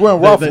the man's wearing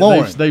Ralph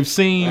Lauren. They've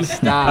seen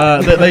you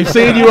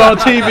on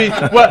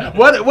TV.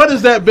 What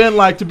has that been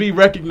like to be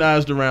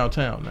recognized around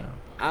town now?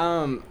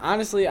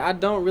 Honestly, I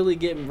don't really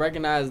get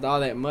recognized all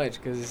that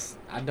much because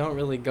I don't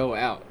really go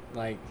out.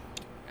 Like,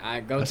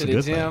 I go to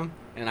the gym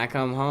and I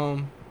come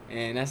home,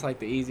 and that's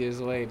the easiest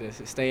way to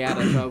stay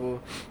out of trouble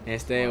and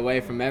stay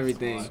away from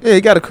everything. Yeah,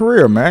 you got a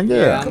career, man.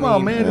 Yeah, come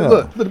on, man. Yeah.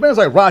 Look, the man's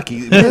like Rocky.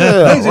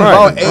 Yeah, he's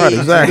right,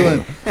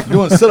 exactly.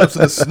 Doing sit-ups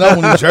in the snow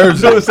in New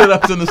Jersey. Doing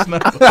sit-ups in the snow.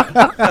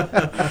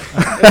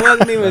 It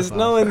wasn't even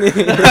snowing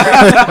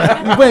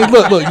then. Wait,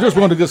 look, you just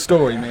wanted a good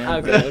story,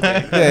 man.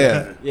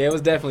 Okay. Yeah, it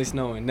was definitely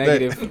snowing.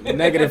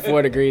 Negative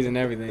 4 degrees and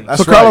everything.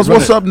 So, Carlos,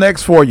 what's up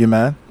next for you,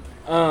 man?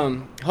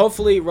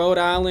 Hopefully Rhode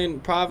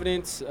Island,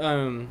 Providence,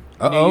 New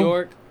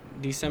York,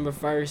 December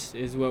 1st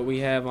is what we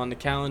have on the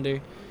calendar.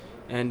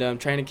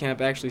 And training camp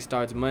actually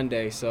starts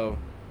Monday, so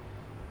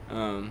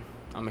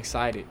I'm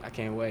excited. I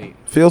can't wait.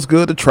 Feels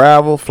good to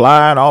travel,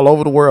 flying all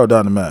over the world,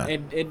 doesn't it,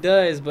 man? It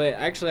does, but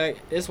actually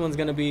this one's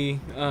going to be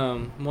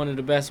one of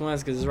the best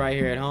ones because it's right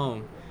here at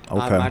home.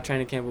 Okay. My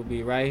training camp will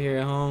be right here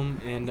at home,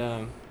 and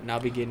I'll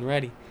be getting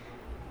ready.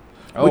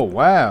 Oh,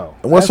 wow.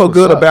 And what's so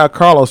good about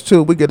Carlos,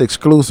 too, we get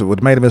exclusive with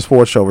the Main Event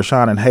Sports Show,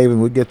 Rashawn and Haven.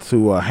 We get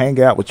to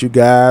hang out with you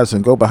guys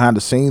and go behind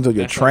the scenes of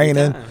your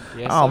training.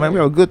 Yes, man, we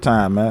have a good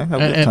time, man.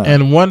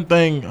 And one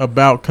thing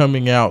about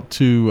coming out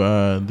to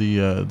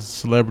the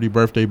Celebrity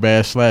Birthday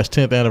Bash /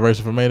 10th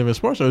anniversary for Main Event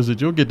Sports Show is that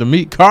you'll get to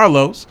meet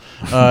Carlos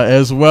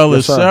as well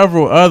as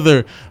several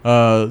other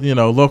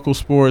local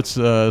sports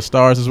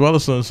stars, as well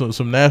as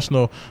some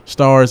national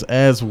stars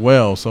as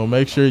well. So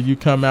make sure you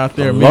come out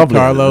there and meet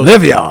Carlos.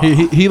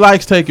 He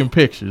likes taking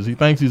pictures. He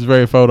thinks he's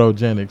very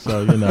photogenic.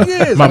 So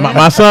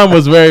my son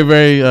was very,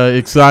 very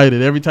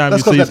excited every time he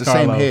sees Carlos. The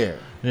same hair.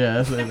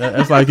 Yeah,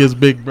 that's like his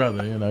big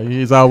brother.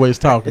 He's always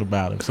talking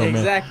about him. So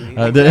exactly.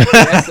 Man,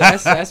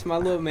 that's my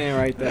little man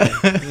right there.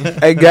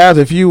 Hey guys,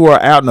 if you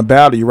are out and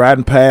about, or you're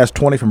riding past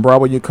 20 from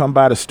Broadway, you come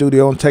by the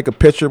studio and take a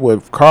picture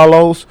with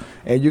Carlos,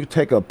 and you can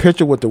take a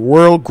picture with the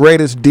world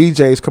greatest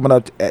DJs coming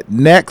up at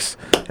next.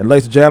 And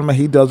ladies and gentlemen,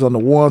 he does on the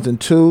ones and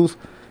twos.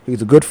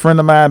 He's a good friend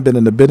of mine, been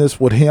in the business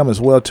with him as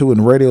well, too,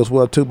 and radio as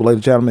well, too. But, ladies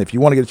and gentlemen, if you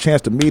want to get a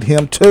chance to meet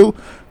him, too,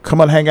 come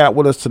on hang out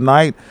with us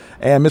tonight.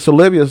 And Miss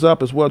Olivia's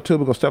up as well, too.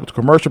 We're going to step up to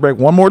commercial break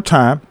one more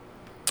time.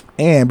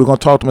 And we're going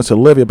to talk to Miss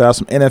Olivia about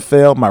some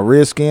NFL, my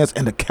Redskins,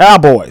 and the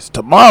Cowboys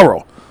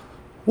tomorrow.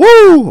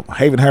 Woo!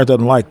 Haven Harris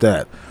doesn't like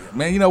that.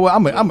 Man, you know what?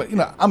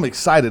 I'm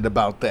excited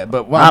about that.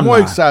 But what I'm more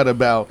excited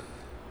about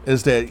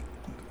is that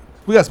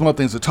we got some other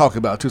things to talk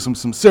about too. Some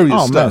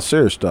serious stuff. Man,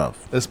 serious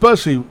stuff.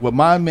 Especially what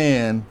my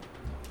man,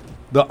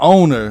 the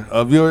owner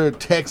of your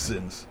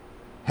Texans,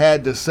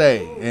 had to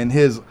say in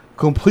his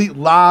complete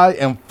lie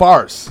and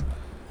farce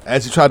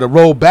as he tried to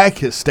roll back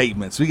his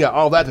statements. We got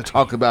all that to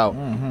talk about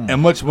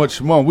and much, much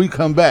more when we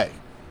come back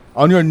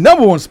on your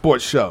number one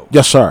sports show.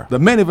 Yes, sir. The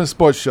Main Event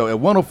Sports Show at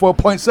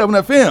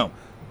 104.7 FM.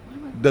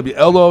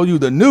 WLOU,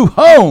 the new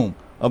home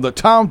of the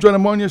Tom Jordan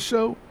Morning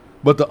Show,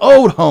 but the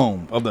old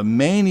home of the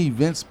Main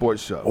Event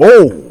Sports Show.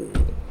 Oh.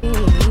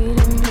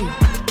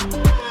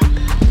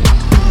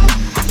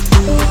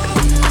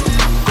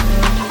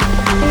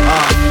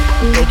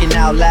 Thinking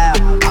out loud,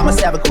 I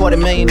must have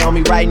 $250,000 on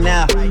me right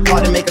now.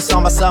 Hard to make a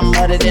song about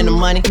something other than the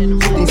money.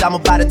 Things I'm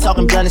about to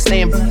talking blunt and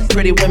saying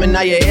pretty women,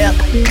 are you here?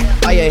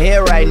 Are you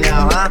here right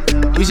now, huh?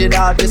 We should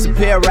all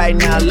disappear right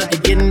now. Look,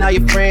 you're getting all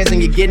your friends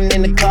and you're getting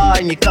in the car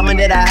and you're coming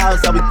to the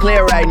house, I'll be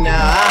clear right now,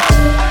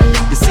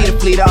 huh? You see the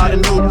fleet, all the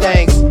new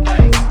things.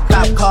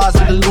 Cop cars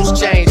with the loose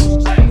change.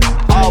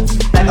 All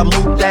like I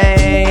move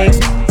things.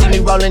 See me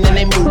rolling and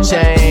they move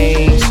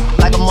change.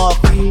 Like a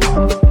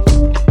motherfucker.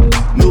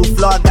 New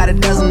floor, got a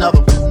dozen of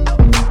them.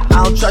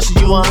 I don't trust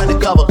you, you are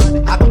undercover.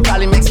 I could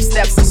probably make some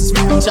steps and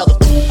swim each other.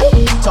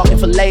 Talking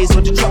fillets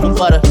with the truffle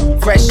butter.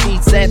 Fresh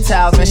sheets and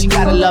towels, man, she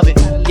gotta love it.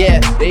 Yeah,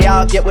 they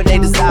all get what they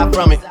desire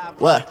from it.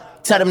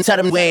 What? Tell them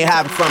we ain't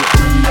hiding from it.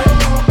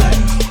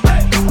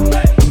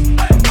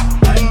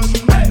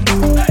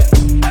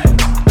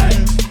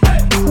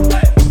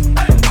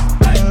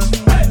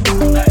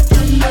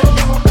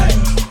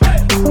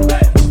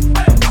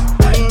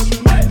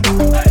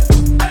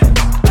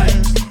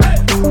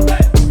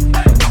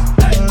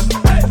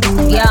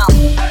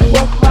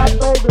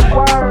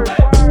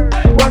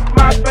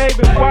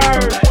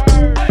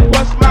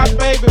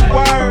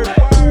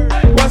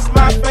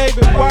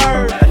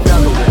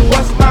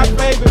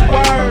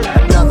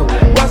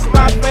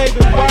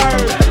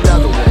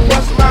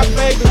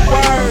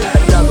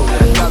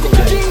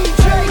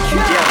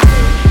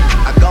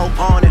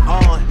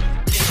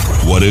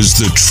 What is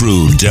the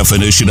true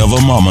definition of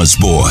a mama's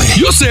boy?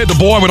 You said the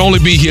boy would only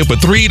be here for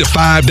 3 to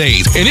 5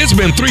 days, and it's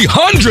been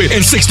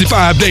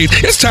 365 days.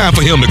 It's time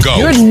for him to go.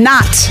 You're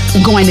not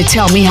going to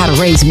tell me how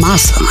to raise my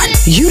son.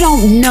 You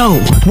don't know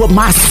what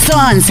my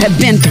sons have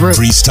been through.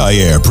 Freeze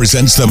Thayer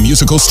presents the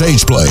musical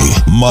stage play,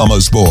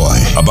 Mama's Boy,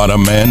 about a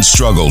man's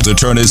struggle to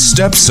turn his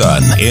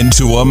stepson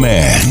into a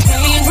man.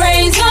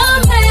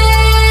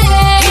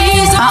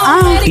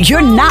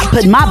 You're not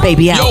putting my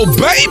baby out. Your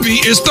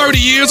baby is 30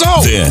 years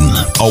old. Then,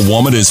 a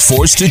woman is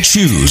forced to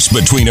choose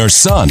between her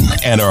son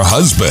and her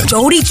husband.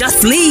 Jody,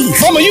 just leave.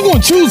 Mama, you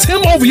gonna choose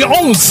him over your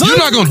own son? You're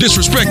not gonna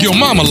disrespect your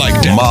mama like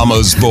that.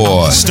 Mama's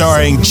Boy,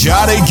 starring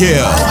Johnny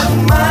Gill,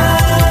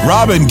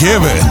 Robin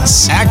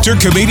Givens, actor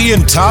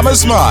comedian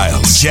Thomas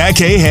Miles, Jack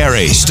A.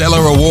 Harry,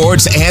 Stellar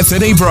Awards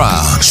Anthony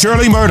Brown,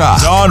 Shirley Murdoch,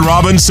 Dawn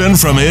Robinson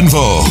from In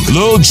Vogue,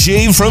 Lil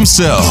G from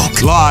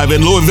Silk. Live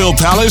in Louisville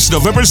Palace,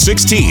 November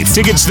 16th.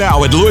 Tickets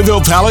now at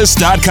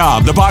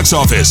LouisvillePalace.com, the box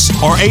office,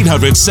 or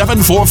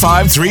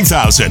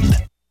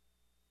 800-745-3000.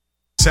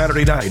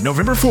 Saturday night,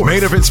 November 4th,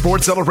 Main Event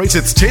Sports celebrates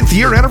its 10th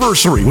year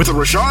anniversary with the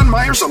Rashawn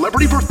Myers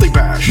Celebrity Birthday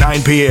Bash.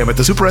 9 p.m. at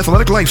the Super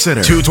Athletic Life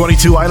Center,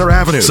 222 Eiler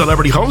Avenue.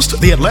 Celebrity host,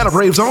 the Atlanta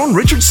Braves' own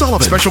Richard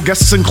Sullivan. Special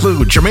guests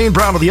include Jermaine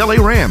Brown of the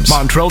LA Rams,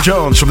 Montrell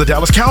Jones from the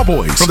Dallas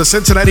Cowboys, from the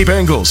Cincinnati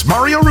Bengals,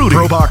 Mario Rudy,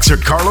 pro boxer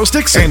Carlos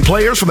Dixon, and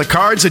players from the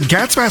Cards and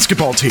Cats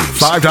basketball teams.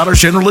 $5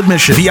 general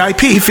admission,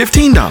 VIP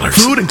 $15.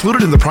 Food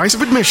included in the price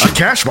of admission. A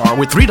cash bar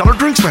with $3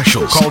 drink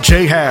specials. Call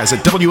Jay Haz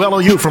at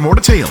WLOU for more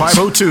details.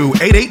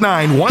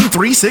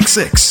 502-889-1366.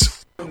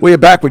 We are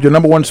back with your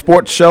number one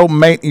sports show,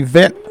 Main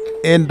Event,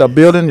 in the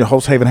building. Your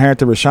host, Haven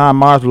Harrington, Rashawn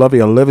Myers,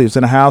 Olivia is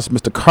in the house.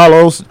 Mr.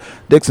 Carlos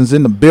Dixon's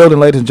in the building,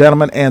 ladies and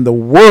gentlemen, and the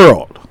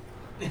world's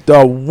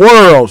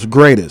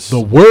greatest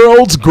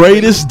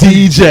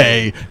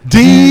DJ,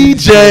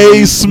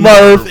 DJ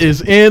Smurf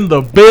is in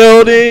the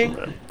building.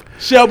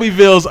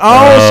 Shelbyville's own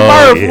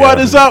Smurf. Yeah. What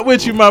is up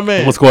with you, my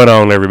man? What's going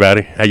on,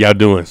 everybody? How y'all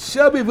doing?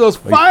 Shelbyville's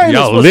finest.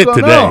 Y'all lit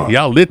today.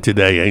 Y'all lit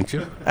today, ain't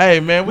you? Hey,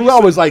 man. We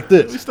always like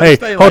this. Hey,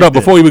 hold up.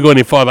 Before we go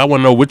any farther, I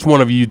want to know which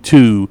one of you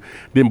two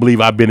didn't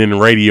believe I've been in the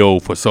radio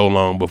for so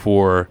long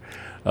before.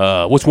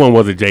 Which one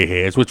was it, Jay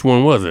Harris? Which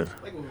one was it?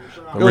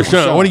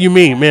 Rashawn, what do you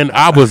mean, man?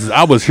 I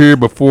was here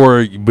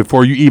before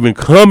you even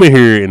come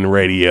here in the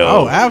radio.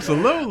 Oh,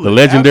 absolutely. The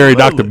legendary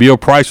Dr. Bill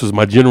Price was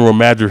my general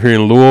manager here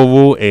in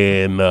Louisville,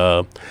 and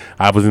I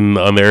was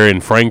on there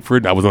in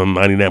Frankfurt. I was on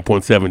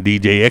 99.7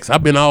 DJX.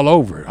 I've been all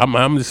over.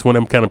 I'm just one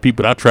of them kind of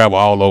people. I travel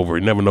all over.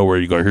 You never know where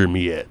you're gonna hear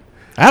me at.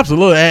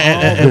 Absolutely, all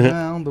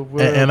around the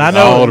world. And I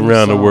know all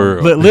around the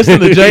world. Listen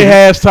to Jay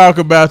Hass talk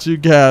about you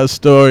guys'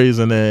 stories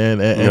and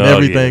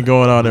everything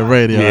going on in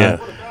radio. Yeah.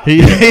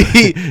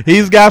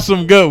 He's got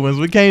some good ones.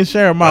 We can't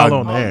share them all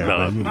on the air.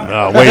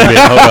 No, wait a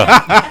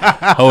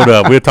minute. Hold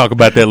up. We'll talk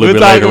about that a little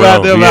bit later on. We'll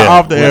talk about them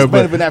off the air.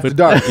 But after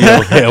dark.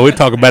 Yeah, we'll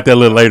talk about that a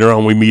little later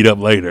on. We meet up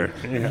later.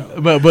 Yeah.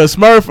 But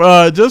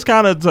Smurf, just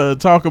kind of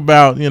talk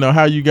about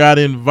how you got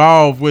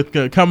involved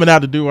with coming out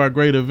to do our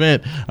great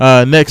event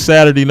next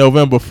Saturday,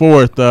 November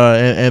 4th,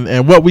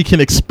 and what we can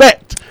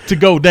expect to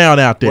go down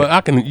out there.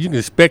 Well, you can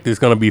expect it's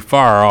going to be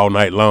fire all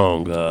night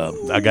long.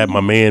 I got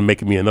my man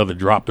making me another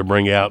drop to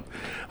bring out.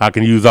 I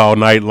can use all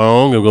night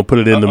long. I'm going to put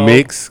it in the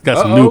mix. Got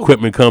some new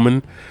equipment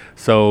coming.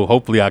 So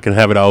hopefully I can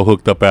have it all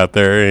hooked up out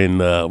there, and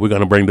we're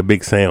going to bring the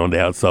big sound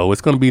out. So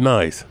it's going to be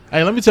nice.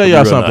 Hey, let me tell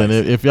y'all something.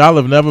 Nice. If y'all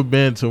have never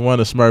been to one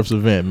of Smurf's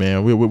event,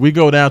 man, we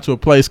go down to a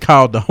place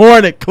called the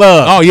Hornet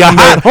Club. Oh, yeah.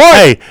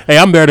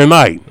 I'm there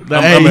tonight.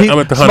 I'm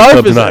at the Hornet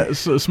Club tonight.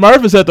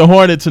 Smurf is at the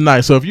Hornet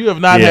tonight. So if you have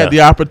not had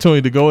the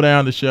opportunity to go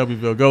down to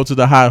Shelbyville, go to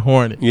the Hot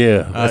Hornet.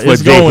 Yeah. That's what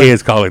Jay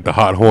Heads call it, the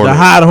Hot Hornet. The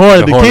Hot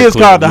Hornet. The kids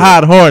call it the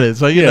Hot Hornet.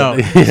 So,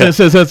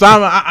 since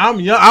I'm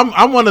young,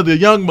 I'm one of the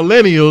young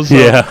millennials. So,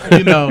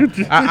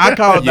 I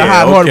call it the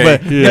Hot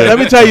Hornet. But let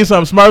me tell you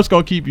something. Smurf's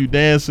going to keep you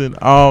dancing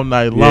all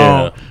night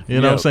long. You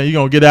know what I'm saying? You're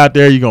going to get out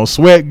there. You're going to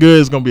sweat good.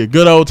 It's going to be a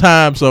good old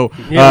time. So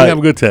we have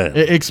a good time.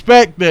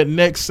 Expect that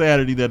next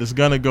Saturday that it's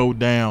going to go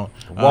down.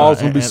 Walls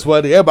going to be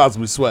sweaty. Everybody's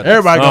going to be sweating.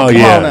 Everybody going to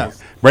come on now.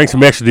 Bring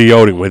some extra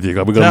deodorant with you.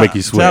 We're going to make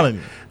you sweat. Telling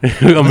you.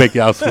 We're going to make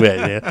y'all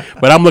sweat,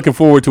 But I'm looking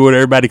forward to it.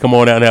 Everybody come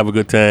on out and have a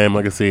good time.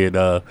 Like I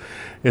said,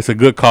 it's a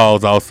good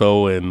cause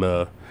also.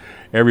 And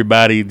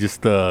everybody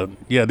just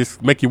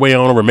make your way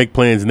on over. Make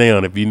plans now.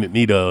 And if you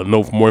need to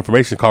know more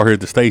information, call here at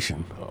the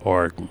station.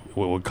 Or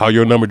we'll call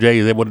your number, Jay.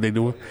 Is that what they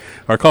doing?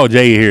 Or call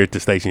Jay here at the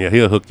station. Yeah,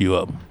 he'll hook you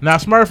up. Now,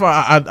 Smurf,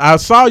 I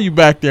saw you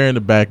back there in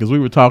the back as we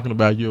were talking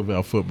about U of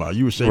L football.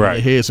 You were shaking your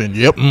head saying,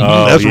 yep,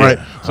 that's right.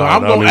 So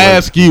I'm going to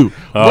ask you,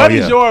 what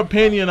is your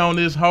opinion on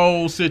this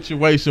whole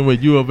situation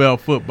with U of L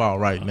football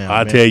right now?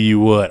 I tell you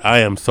what,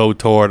 I am so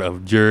tired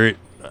of Jared.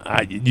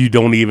 You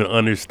don't even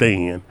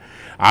understand.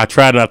 I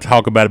try not to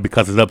talk about it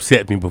because it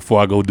upset me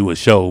before I go do a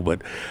show,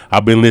 but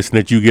I've been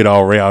listening to you get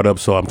all riled up,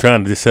 so I'm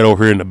trying to just sit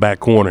over here in the back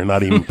corner and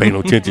not even pay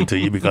no attention to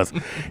you because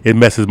it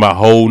messes my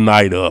whole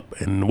night up.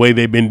 And the way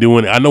they've been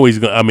doing it, I know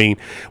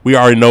we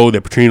already know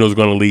that Petrino's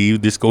going to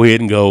leave. Just go ahead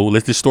and go.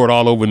 Let's just start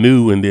all over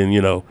new, and then,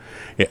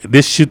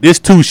 this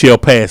too shall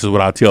pass is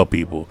what I tell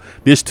people.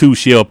 This too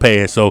shall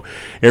pass. So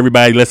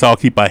everybody, let's all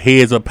keep our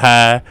heads up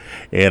high,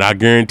 and I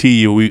guarantee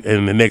you,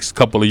 in the next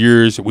couple of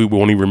years, we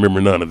won't even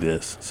remember none of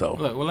this. So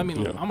look, well, I'm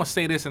gonna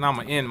say this and I'm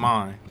gonna end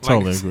mine. Like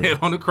totally I said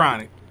on the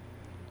Chronic,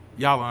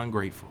 y'all are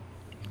ungrateful.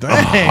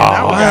 Dang,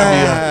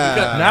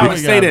 I'm gonna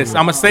say this. We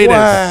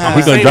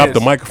gonna drop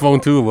the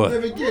microphone too, or what?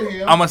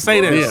 I'm gonna say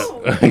this.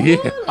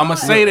 I'm gonna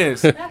say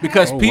this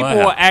because people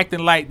are acting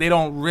like they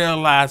don't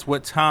realize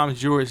what Tom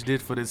George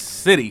did for the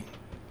city.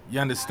 You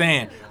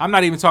understand? I'm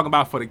not even talking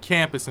about for the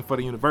campus and for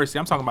the university.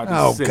 I'm talking about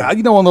the city. Oh,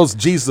 God. One of those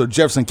Jesus of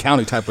Jefferson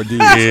County type of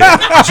dudes.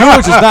 George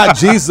is not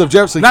Jesus of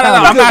Jefferson County. No,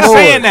 I'm not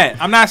saying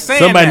that. I'm not saying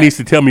Somebody that. needs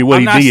to tell me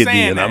what he did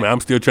then. I'm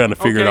still trying to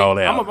figure it all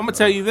out. I'm going to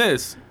tell you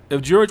this.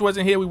 If George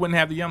wasn't here, we wouldn't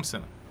have the Yum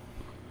Center.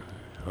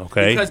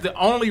 Okay. Because the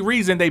only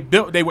reason they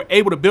were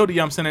able to build the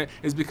Yum Center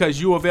is because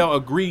U of L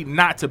agreed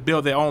not to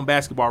build their own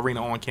basketball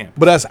arena on campus.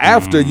 But that's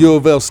after U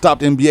of L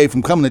stopped NBA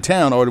from coming to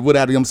town, or would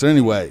have the Yum Center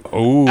anyway.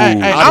 Oh,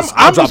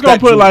 I'm just gonna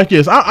put it like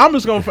this. I'm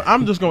just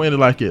gonna end it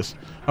like this.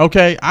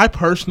 Okay, I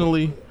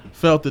personally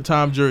felt that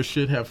Tom George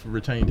should have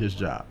retained his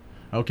job.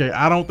 Okay,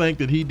 I don't think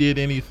that he did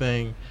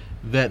anything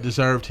that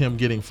deserved him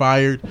getting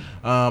fired,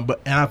 and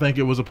I think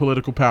it was a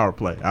political power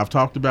play. I've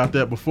talked about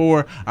that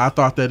before. I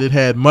thought that it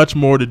had much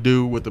more to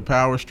do with the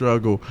power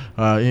struggle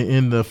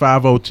in the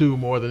 502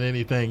 more than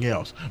anything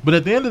else. But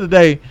at the end of the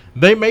day,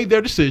 they made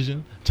their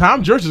decision.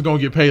 Tom George is going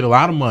to get paid a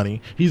lot of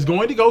money. He's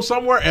going to go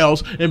somewhere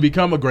else and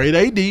become a great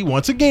AD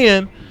once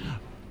again.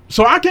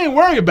 So I can't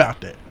worry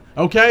about that.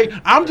 Okay,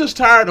 I'm just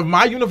tired of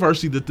my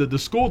university, the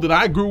school that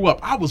I grew up.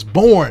 I was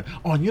born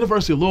on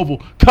University of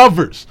Louisville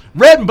covers,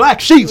 red and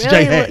black sheets.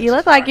 Really, Jay you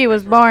look like you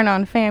was born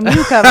on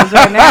FAMU covers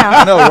right now.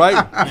 I know,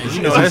 right?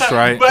 That's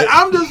right. But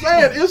I'm just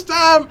saying, it's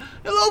time.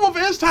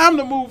 It's time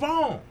to move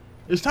on.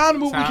 It's time to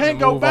move. We can't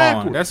go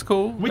backwards. That's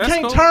cool. We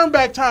can't turn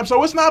back time.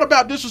 So it's not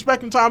about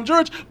disrespecting Tom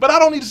George, but I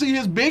don't need to see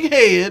his big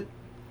head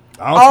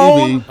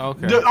on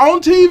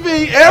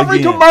TV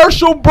every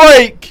commercial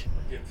break.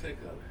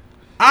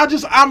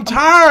 I'm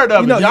tired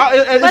of it. Y'all,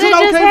 is but it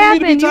okay for me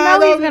to be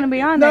tired of he's going to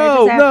be on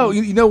there. No.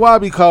 You know why?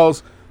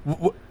 Because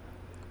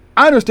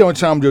I understand what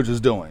Tom George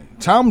is doing.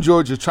 Tom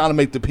George is trying to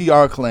make the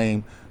PR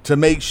claim to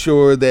make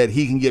sure that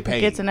he can get paid.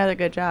 Gets another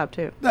good job,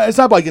 too. No, it's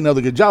not about getting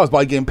another good job. It's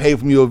about getting paid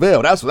from U of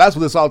L. That's what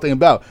this whole thing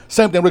about.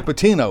 Same thing with Rick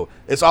Pitino.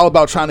 It's all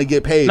about trying to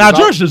get paid. Now,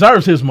 George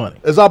deserves his money.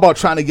 It's all about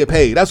trying to get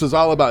paid. That's what it's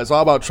all about. It's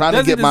all about trying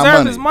to get my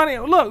money. His money?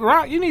 Look,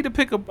 Rock, you need to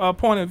pick a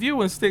point of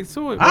view and stick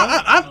to it.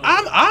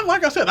 I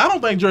like I said, I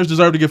don't think George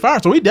deserved to get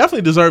fired, so he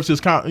definitely deserves his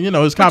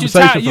compensation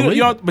for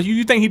leaving. But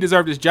you think he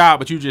deserved his job,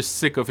 but you're just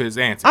sick of his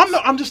answers.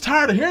 I'm just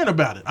tired of hearing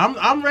about it.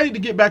 I'm ready to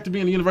get back to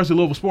being a University of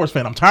Louisville sports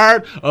fan. I'm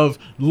tired of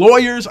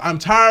lawyers years. I'm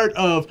tired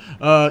of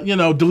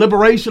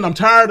deliberation. I'm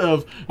tired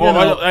of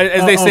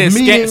as they say,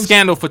 meetings.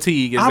 Scandal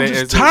fatigue. I'm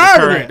just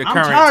tired of it. I'm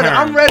tired.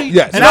 I'm ready.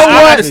 Yes. And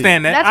I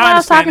understand that. That's why I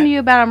was talking to you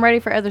about. I'm ready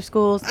for other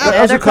schools,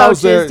 other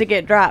coaches to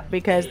get dropped,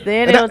 because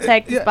then it'll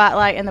take the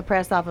spotlight and the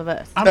press off of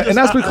us. And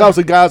that's because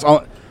the guys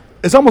on.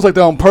 It's almost like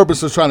they're on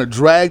purpose of trying to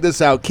drag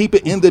this out, keep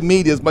it in the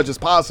media as much as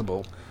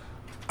possible.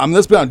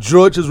 Let's be honest.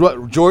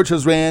 George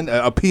has ran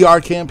a PR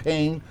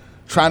campaign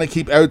trying to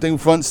keep everything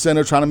front and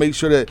center, trying to make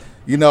sure that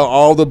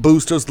all the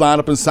boosters line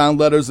up and sign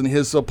letters in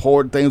his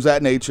support, things of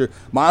that nature.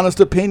 My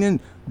honest opinion,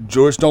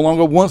 George no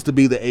longer wants to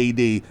be the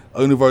AD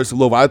of University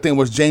of Louisville. I think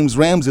once James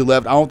Ramsey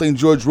left, I don't think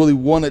George really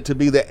wanted to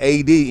be the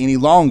AD any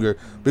longer,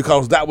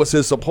 because that was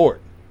his support.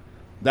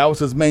 That was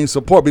his main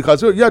support,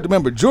 because you have to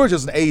remember, George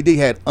as an AD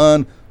had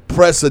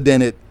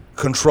unprecedented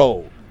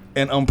control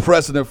and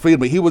unprecedented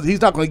freedom.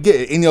 He's not going to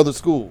get any other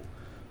school.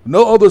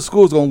 No other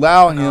school is going to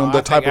allow him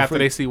the type of freedom. After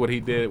they see what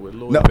he did with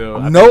Louisville,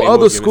 no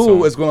other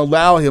school is going to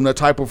allow him the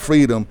type of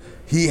freedom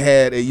he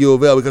had at U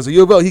of L, because at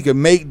U of L he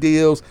can make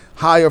deals,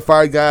 hire,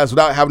 fire guys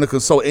without having to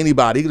consult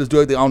anybody. He can just do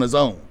everything on his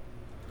own.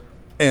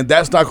 And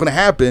that's not going to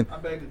happen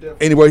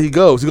anywhere he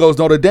goes. He goes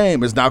to Notre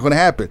Dame, it's not going to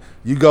happen.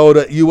 You go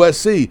to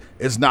USC,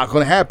 it's not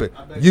going to happen.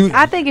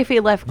 I think if he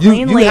left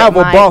cleanly, you have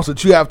a boss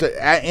that you have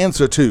to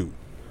answer to.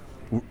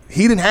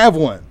 He didn't have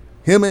one.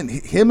 Him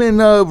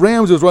and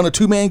Ramsey was running a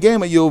 2-man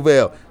game at U of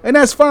L, and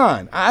that's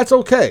fine. That's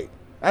okay.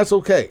 That's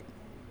okay.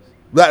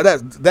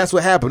 That's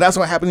what happened. That's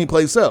what happened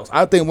anyplace else.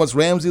 I think once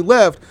Ramsey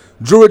left,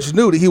 George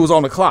knew that he was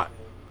on the clock.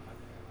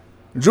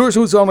 George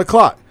was on the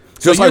clock.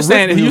 So you're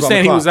saying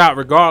he was out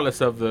regardless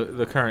of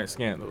the current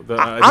scandal, the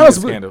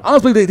scandal.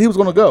 Honestly, he was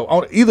going to go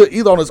on either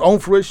on his own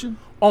fruition.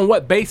 On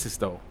what basis,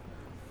 though?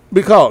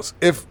 Because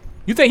if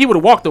you think he would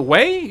have walked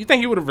away, you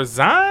think he would have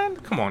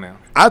resigned? Come on now.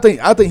 I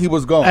think he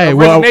was gone. Hey,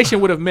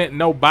 resignation would have meant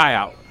no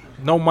buyout,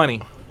 no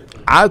money.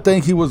 I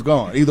think he was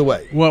gone either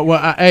way.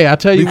 I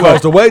tell you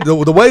because the way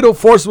the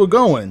forces were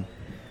going,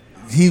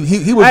 he was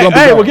going to be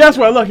gone. Well, guess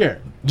what? Look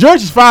here.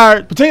 George is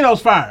fired. Patino's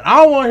fired. I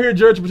don't want to hear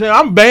George and Patino.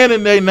 I'm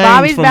banning their names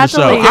Bobby's from the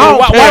show.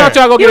 Why don't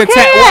y'all go get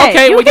attacked?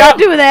 Okay, you can't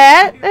do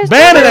that.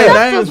 Banning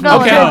their names from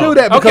the show. Can't do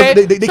that because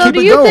they keep it going. So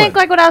do you think,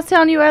 like what I was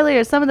telling you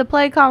earlier, some of the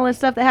play calling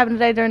stuff that happened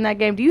today during that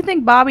game, do you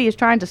think Bobby is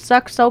trying to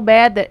suck so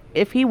bad that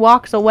if he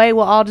walks away,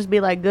 we'll all just be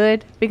like,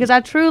 good? Because I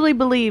truly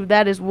believe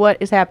that is what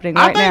is happening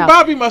right now. I think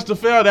Bobby must have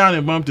fell down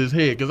and bumped his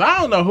head, because I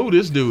don't know who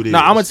this dude is. No,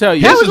 I'm going to tell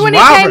you. That was when he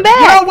came back.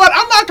 You know what?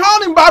 I'm not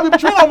calling him Bobby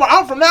Petrino.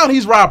 I'm from now on,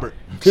 he's Robert.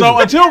 So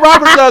until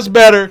Robert does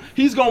better,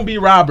 he's going to be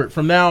Robert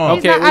from now on.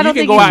 Okay, well, you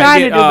can go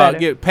out and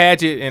get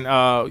Padgett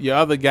and your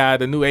other guy,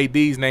 the new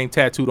AD's name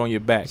tattooed on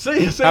your back.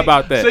 See, how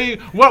about that? See,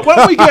 what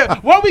we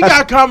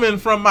got coming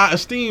from my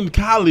esteemed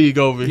colleague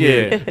over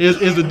here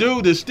is a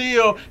dude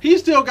that he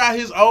still got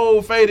his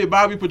old faded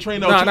Bobby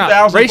Petrino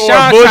 2004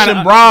 Bush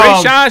and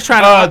Brom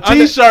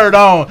T-shirt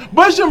on.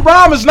 Bush and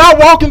Brom is not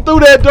walking through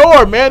that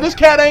door, man. This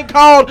cat ain't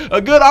called a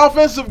good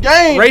offensive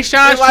game. Ray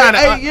Sean's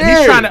like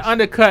he's trying to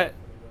undercut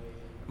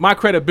my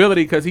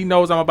credibility because he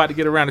knows I'm about to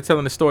get around to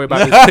telling the story about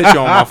this picture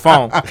on my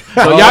phone.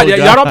 So y'all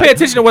don't pay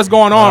attention to what's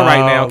going on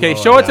right now, okay?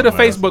 Show it to the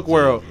Facebook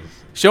world.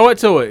 Show it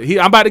to it.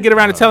 I'm about to get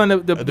around to telling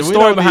the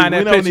story behind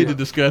that picture. We don't need to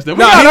discuss that.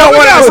 No, he don't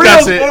want to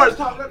discuss it. Let's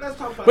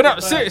talk about but no,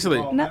 seriously.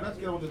 Let's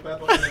get on this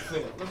basketball.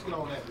 Let's get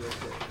on that real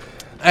quick.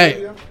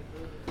 Hey.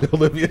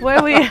 Olivia.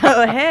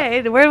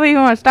 Where do we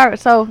want to start?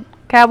 So,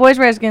 Cowboys,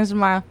 Redskins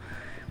tomorrow.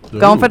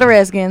 Going for the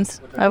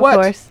Redskins, of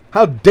course.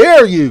 How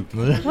dare you?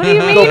 What do you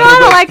mean? You know I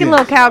don't like it,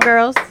 little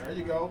cowgirls. There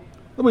you go.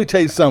 Let me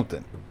tell you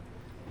something.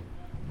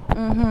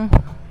 Mm-hmm.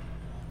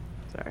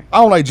 Sorry. I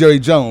don't like Jerry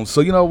Jones,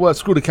 so you know what?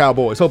 Screw the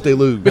Cowboys. Hope they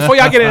lose. Before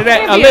y'all get into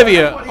that,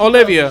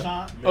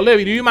 Olivia,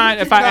 do you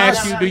mind if I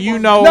ask you, do you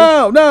know?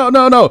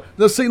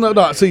 No.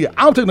 See,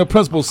 I'm taking the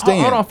principal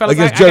stand hold on, fellas.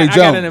 against Jerry Jones.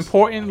 I got an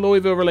important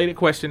Louisville-related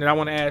question that I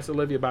want to ask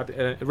Olivia about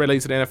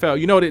relates to the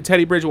NFL. You know that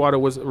Teddy Bridgewater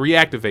was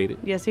reactivated.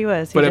 Yes, he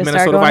was. He for the just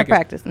Minnesota started going Vikings. to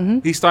practice. Mm-hmm.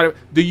 He started.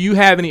 Do you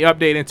have any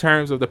update in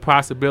terms of the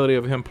possibility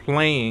of him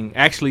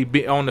actually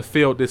be on the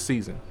field this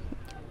season?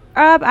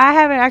 I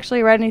haven't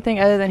actually read anything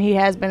other than he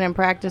has been in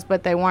practice,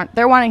 but they're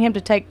wanting him to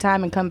take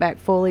time and come back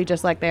fully,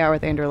 just like they are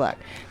with Andrew Luck.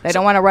 They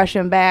don't want to rush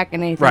him back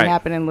and anything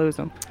happen and lose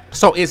him.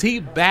 So is he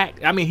back?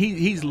 I mean,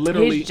 he's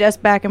literally he's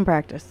just back in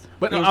practice.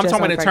 But I'm talking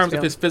about in terms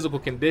of his physical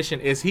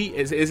condition. Is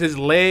his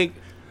leg?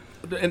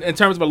 In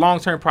terms of a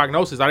long-term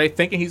prognosis, are they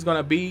thinking he's going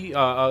to be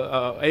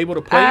able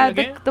to play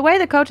again? The way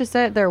the coaches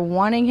said, they're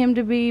wanting him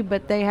to be,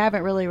 but they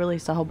haven't really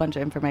released a whole bunch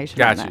of information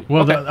on that.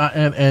 Well,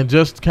 and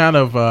just kind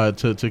of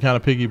to kind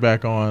of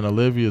piggyback on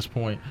Olivia's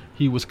point,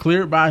 he was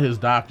cleared by his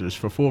doctors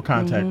for full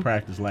contact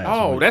practice last week.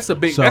 Oh, that's a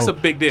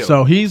big deal.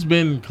 So he's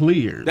been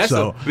cleared. That's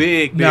a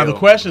big deal. Now the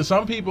question,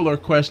 some people are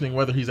questioning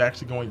whether he's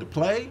actually going to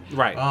play.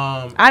 Right.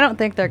 I don't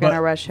think they're going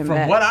to rush him back.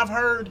 From what I've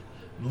heard,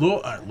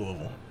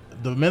 Louisville.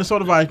 The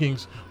Minnesota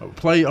Vikings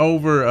play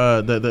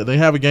over. They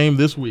have a game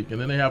this week,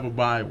 and then they have a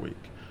bye week.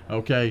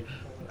 Okay,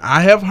 I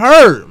have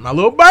heard my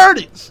little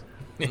birdies.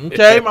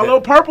 Okay, my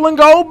little purple and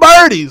gold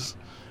birdies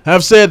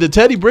have said that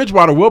Teddy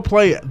Bridgewater will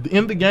play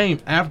in the game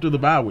after the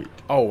bye week.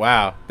 Oh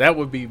wow, that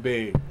would be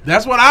big.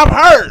 That's what I've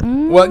heard.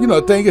 Well,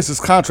 the thing is, his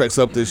contract's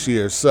up this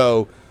year,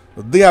 so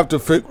they have to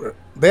figure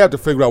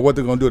out what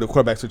they're going to do with the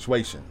quarterback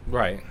situation.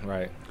 Right.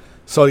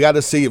 So you got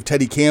to see if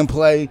Teddy can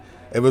play,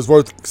 if it's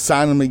worth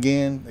signing him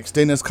again,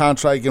 extending his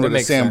contract, getting rid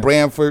of Sam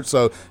Bradford.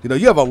 So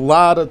you have a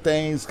lot of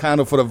things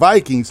kind of for the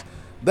Vikings.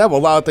 They have a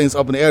lot of things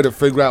up in the air to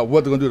figure out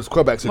what they're going to do with this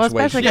quarterback situation.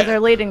 Well, especially because they're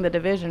leading the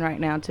division right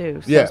now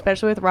too. So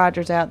especially with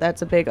Rodgers out,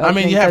 that's a big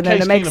opening you have for them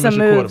Case to make Keenum some as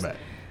your moves.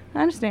 quarterback.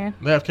 I understand.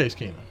 They have Case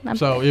Keenum.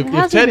 So How's if he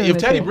doing Teddy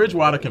this year?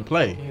 Bridgewater can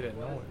play,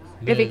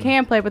 If he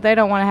can play, but they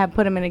don't want to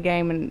put him in a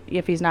game and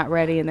if he's not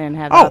ready, and then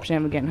have the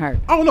option of getting hurt.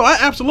 Oh no,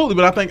 absolutely.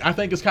 But I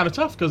think it's kind of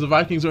tough because the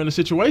Vikings are in a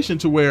situation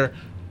to where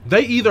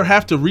they either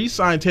have to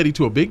re-sign Teddy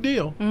to a big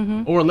deal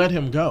or let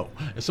him go.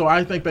 And so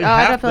I think they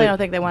have I definitely don't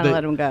think they want to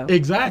let him go.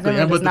 Exactly.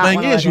 Zimmerman But does the not thing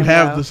wanna is, let you him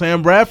have go. the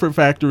Sam Bradford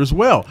factor as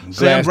well.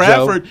 Sam Glass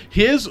Bradford,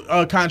 his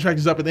contract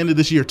is up at the end of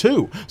this year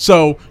too.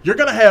 So you're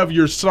going to have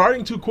your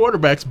starting two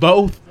quarterbacks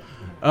both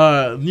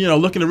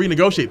looking to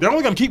renegotiate. They're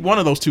only going to keep one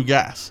of those two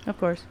guys. Of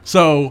course.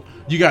 So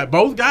you got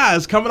both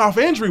guys coming off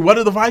injury. What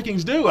do the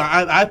Vikings do?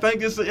 I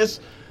think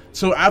it's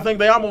so I think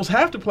they almost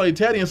have to play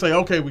Teddy and say,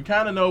 okay, we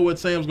kind of know what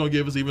Sam's going to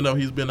give us, even though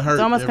he's been hurt. It's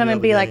almost every going to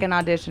other be game. like an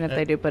audition if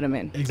they do put him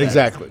in.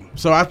 Exactly.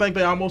 So I think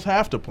they almost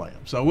have to play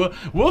him. So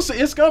we'll see.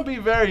 It's going to be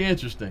very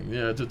interesting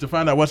to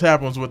find out what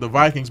happens with the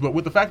Vikings. But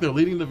with the fact they're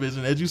leading the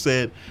division, as you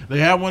said, they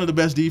have one of the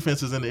best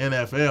defenses in the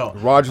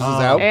NFL. Rodgers is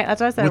out. That's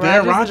what I said. With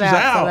Aaron Rodgers is Rodgers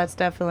out, out, so that's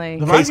definitely.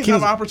 The Vikings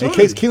have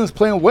opportunity. And Case Keenum's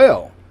playing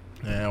well.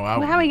 Yeah,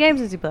 Well, how many games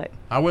has he played?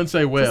 I wouldn't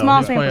say well. It's a small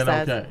He's sample playing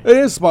size. okay. It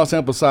is a small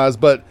sample size,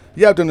 but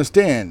you have to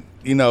understand,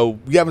 you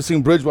haven't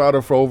seen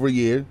Bridgewater for over a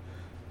year.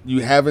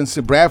 You haven't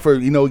seen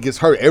Bradford, he gets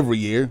hurt every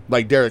year,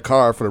 like Derek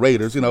Carr for the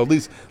Raiders. At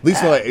least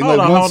once a year he's going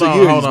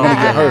to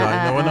get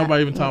hurt. No,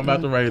 nobody even talking about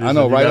the Raiders. I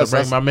know, right? That's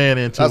bring my man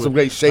into that's it. some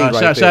great shade right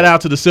there. Shout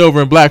out to the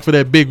Silver and Black for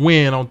that big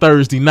win on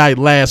Thursday night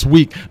last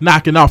week,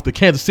 knocking off the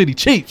Kansas City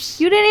Chiefs.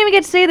 You didn't even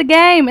get to see the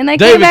game, and they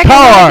David came back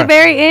Carr at the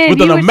very end. with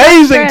You an were so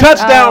amazing stressed.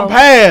 touchdown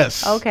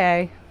pass.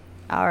 Okay.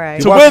 All right.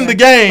 To win the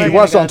game. He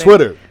watched on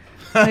Twitter.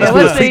 Yeah, He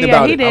was tweeting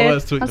about he it.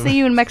 did. I'll see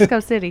you in Mexico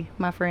City,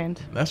 my friend.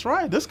 That's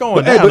right. This going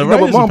But, down. The but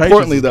Raiders more and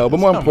importantly, Patriots, though, but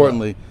it's more coming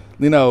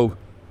importantly,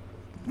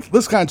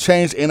 let's kind of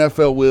change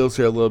NFL wheels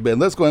here a little bit.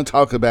 Let's go and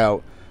talk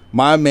about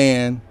my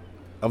man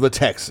of the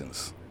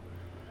Texans,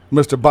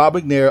 Mr. Bob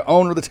McNair,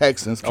 owner of the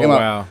Texans. Came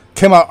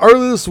out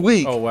early this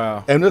week. Oh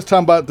wow! And this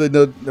time about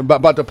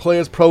the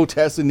players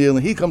protesting,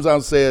 kneeling. He comes out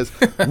and says,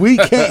 "We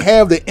can't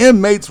have the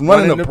inmates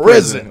running the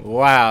prison."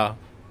 Wow.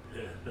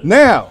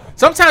 Now,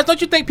 sometimes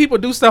don't you think people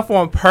do stuff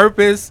on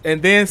purpose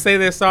and then say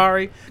they're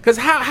sorry? Because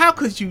how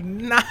could you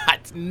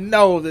not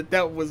know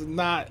that was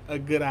not a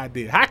good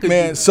idea? How could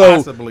you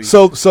possibly?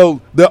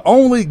 So the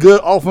only good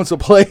offensive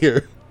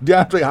player,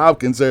 DeAndre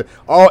Hopkins,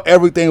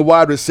 everything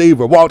wide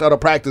receiver, walked out of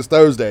practice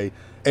Thursday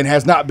and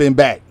has not been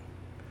back.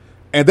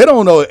 And they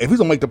don't know if he's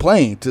gonna make the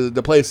plane to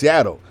play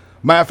Seattle.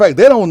 Matter of fact,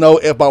 they don't know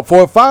if about 4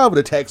 or 5 of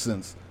the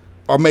Texans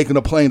are making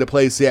a plane to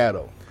play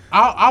Seattle.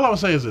 All I would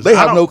say is this. They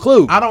have no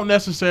clue. I don't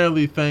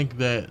necessarily think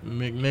that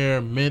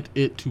McNair meant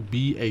it to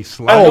be a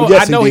slight. Oh,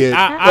 yes, he did.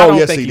 I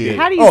don't think he did.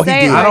 How do you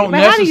say it? I don't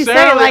How do you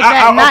say it like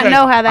that and not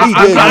know how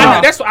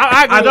that?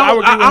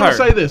 I would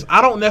say this.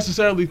 I don't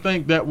necessarily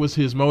think that was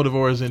his motive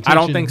or his intention. I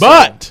don't think so.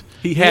 But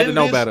he had to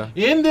know better.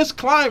 In this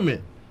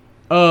climate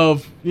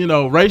of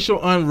racial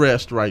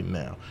unrest right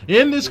now,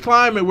 in this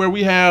climate where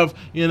we have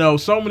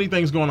so many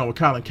things going on with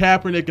Colin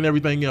Kaepernick and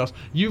everything else,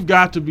 you've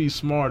got to be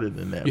smarter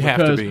than that. You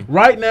have to be.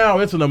 Right now,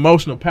 it's an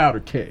emotional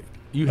powder keg.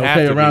 You have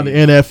to around be. the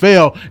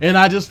NFL, and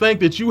I just think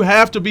that you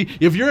have to be.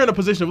 If you're in a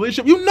position of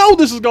leadership,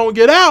 this is going to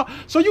get out,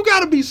 so you got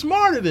to be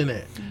smarter than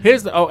that.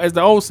 As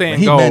the old saying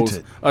He meant goes,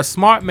 it. a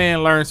smart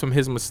man learns from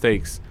his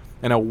mistakes,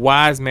 and a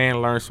wise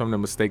man learns from the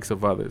mistakes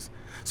of others.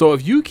 So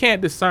if you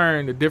can't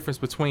discern the difference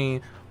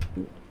between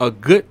a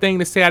good thing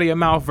to say out of your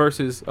mouth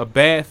versus a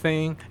bad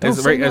thing,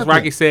 as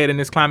Rocky said, in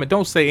this climate,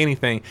 don't say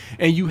anything.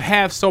 And you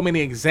have so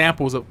many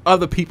examples of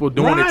other people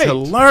doing it to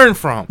learn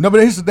from. No, but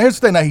here's the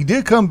thing. Now, he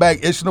did come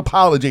back, issue an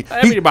apology.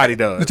 Everybody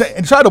does.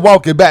 And tried to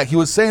walk it back. He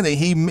was saying that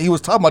he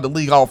was talking about the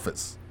league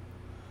office.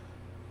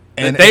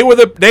 And they were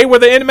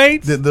the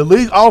inmates? The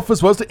league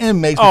office was the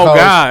inmates. Oh,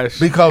 gosh.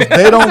 Because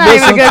they don't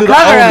listen to the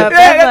owners.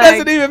 That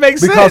doesn't even make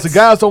sense. Because the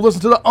guys don't listen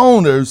to the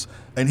owners,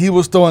 and he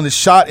was throwing the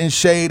shot and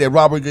shade at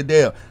Robert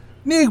Goodell.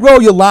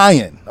 Negro, you're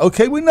lying.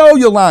 Okay, we know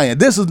you're lying.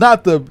 This is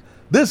not the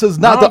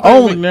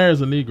only. McNair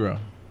is a Negro.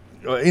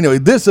 Anyway,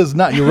 this is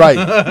not. You're right.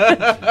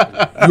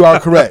 You are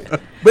correct.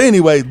 But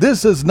anyway,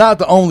 this is not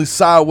the only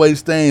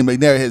sideways thing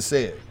McNair has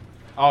said.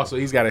 Also,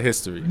 he's got a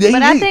history. Yeah,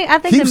 But I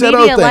think the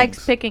media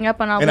likes picking up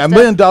on all and this $1 stuff.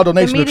 million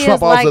donation to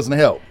Trump also doesn't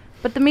help.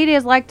 But the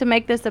media's like to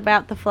make this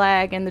about the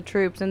flag and the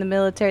troops and the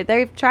military.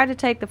 They've tried to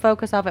take the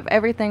focus off of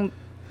everything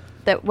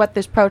what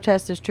this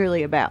protest is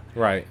truly about.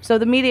 Right. So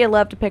the media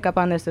love to pick up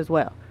on this as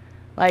well.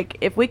 Like,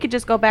 if we could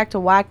just go back to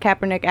why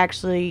Kaepernick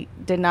actually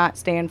did not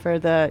stand for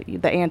the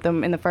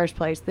anthem in the first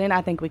place, then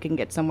I think we can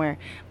get somewhere.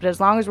 But as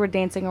long as we're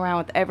dancing around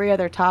with every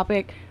other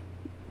topic,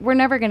 we're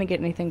never going to get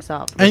anything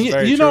solved. And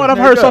you know what? I've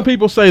heard some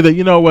people say that,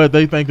 you know what,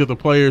 they think that the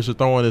players are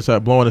blowing this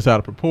out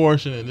of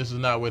proportion, and this is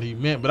not what he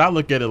meant. But I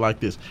look at it like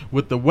this.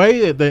 With the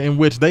way in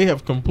which they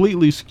have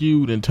completely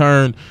skewed and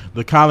turned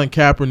the Colin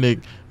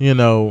Kaepernick,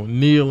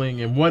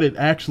 kneeling and what it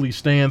actually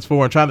stands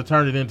for, and trying to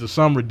turn it into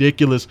some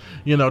ridiculous,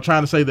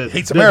 trying to say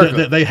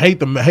that they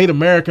hate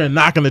America and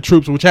knocking the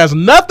troops, which has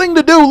nothing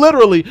to do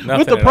literally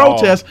with the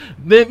protest,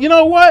 then you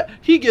know what?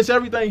 He gets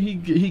everything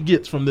he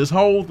gets from this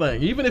whole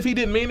thing. Even if he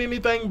didn't mean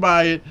anything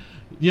by it,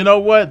 you know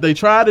what? They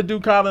try to do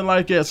Colin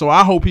like that, so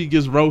I hope he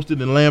gets roasted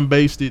and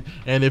lambasted.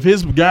 And if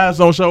his guys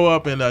don't show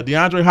up and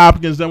DeAndre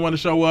Hopkins don't want to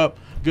show up,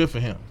 good for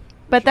him.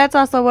 But that's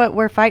also what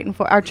we're fighting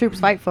for. Our troops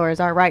fight for is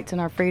our rights and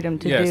our freedom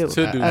to do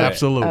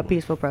a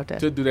peaceful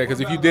protest. To do that,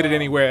 because if you did it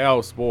anywhere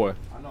else, boy.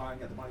 I know I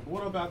ain't got the money. But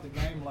what about the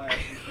game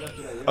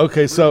yesterday?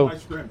 Okay, so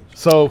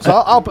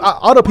all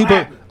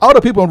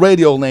the people in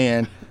radio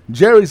land,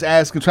 Jerry's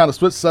trying to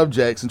switch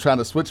subjects and trying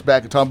to switch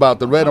back and talking about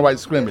the red and white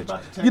scrimmage.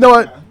 You know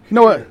what?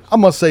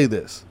 I'm gonna say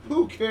this.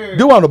 Who cares?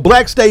 Do on a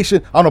black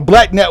station, on a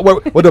black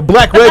network, with a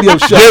black radio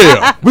show.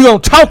 Yeah. We're going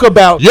to talk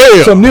about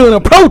some kneeling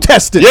and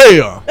protesting.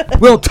 Yeah.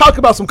 We're going to talk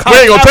about some We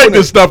ain't going to take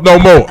this stuff no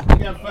more. We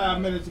got 5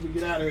 minutes to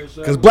get out of here,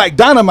 sir. Because Black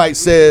Dynamite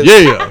says,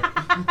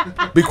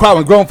 be quiet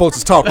when grown folks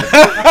is talking.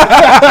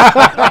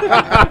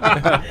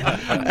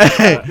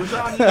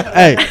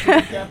 Hey.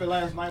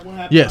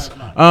 Yes.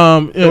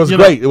 It was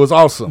great. It was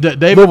awesome.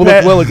 Louisville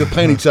looked well and could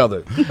paint each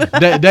other.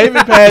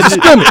 David Padgett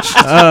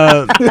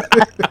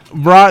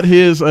brought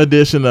his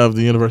edition of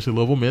the University of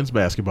Louisville men's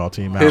basketball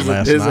team out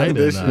last night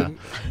and,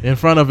 in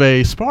front of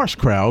a sparse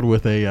crowd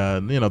with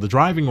the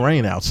driving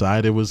rain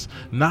outside. It was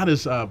not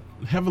as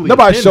heavily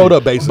nobody attended, showed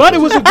up, basically. but it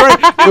was a great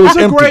it was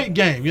a empty. great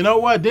game. You know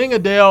what? Ding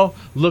Adele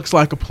looks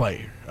like a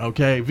player.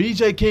 Okay,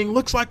 VJ King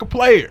looks like a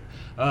player.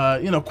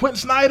 Quentin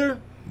Snyder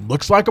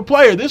looks like a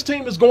player. This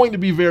team is going to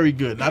be very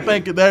good. And I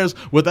think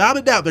without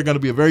a doubt, they're going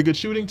to be a very good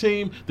shooting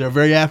team. They're a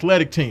very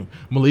athletic team.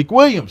 Malik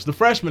Williams, the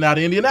freshman out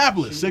of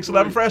Indianapolis,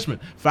 6'11" freshman,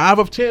 5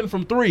 of 10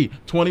 from 3,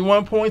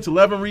 21 points,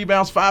 11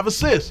 rebounds, 5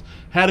 assists.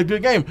 Had a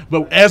good game.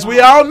 But as we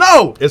all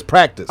know, it's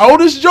practice.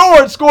 Otis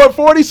George scored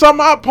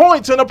 40-some-odd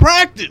points in a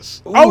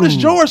practice. Ooh. Otis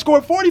George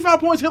scored 45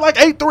 points, hit like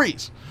 8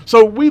 threes.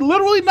 So we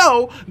literally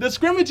know that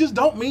scrimmages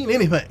don't mean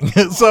anything.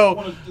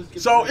 But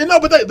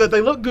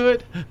they look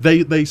good.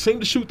 They seem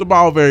to shoot the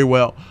ball very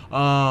well.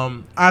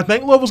 I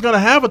think Louisville's going to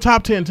have a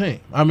top 10 team.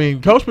 I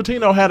mean, Coach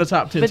Pitino had a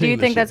top 10 team. But do you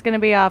think that's going to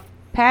be off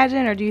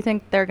pageant, or do you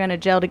think they're going to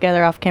gel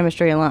together off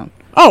chemistry alone?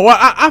 Oh, well,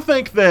 I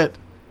think that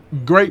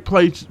great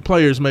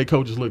players make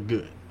coaches look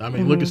good. I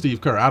mean, look at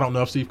Steve Kerr. I don't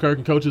know if Steve Kerr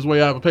can coach his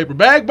way out of a paper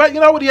bag, but you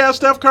know what? He has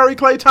Steph Curry,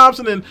 Klay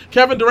Thompson, and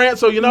Kevin Durant,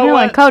 so you know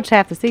what? He coached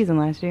half the season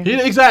last year.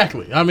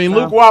 Exactly. I mean,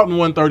 Luke Walton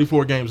won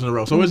 34 games in a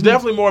row, so it's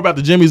definitely more about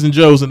the Jimmies and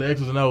Joes and the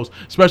X's and O's,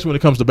 especially when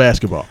it comes to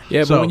basketball.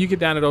 Yeah, but when you get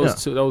down to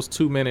those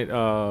 2-minute,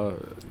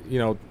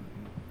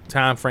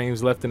 time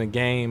frames left in a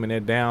game, and they're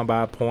down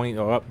by a point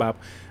or up by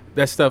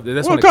that stuff.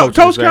 That's when Coach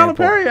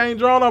Calipari ain't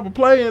drawn up a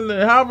play in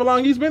however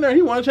long he's been there.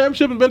 He won a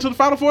championship and been to the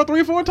Final Four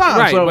 3 or 4 times.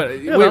 Right, so,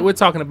 but we're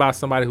talking about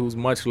somebody who's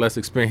much less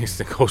experienced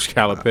than Coach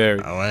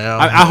Calipari. Well,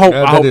 I hope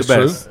the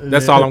best. True.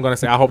 That's all I'm going to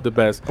say. I hope the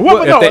best.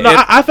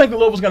 I think the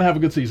Louisville's going to have a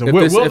good season.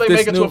 Will they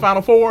make it to a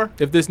Final Four?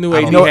 If this new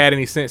AD had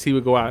any sense, he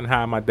would go out and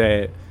hire my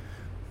dad,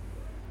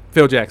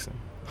 Phil Jackson.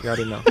 Y'all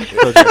didn't know.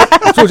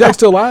 Phil Jackson's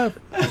still alive?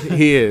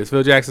 He is.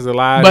 Phil Jackson's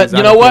alive. But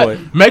you know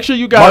what? Make sure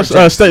you guys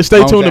stay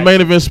tuned to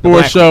Main Event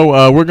Sports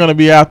Show. We're going to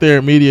be out there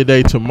at Media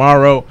Day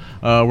tomorrow.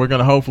 We're going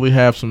to hopefully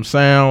have some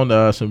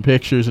sound, some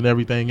pictures, and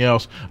everything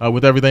else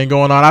with everything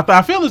going on.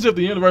 I feel as if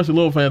the University of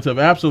Louisville fans have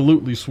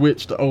absolutely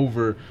switched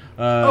over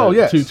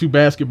to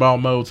basketball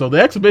mode. So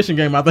the exhibition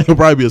game, I think, will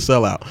probably be a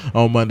sellout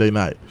on Monday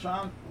night.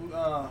 Sean,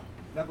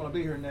 not going to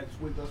be here next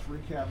week. Let's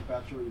recap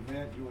about your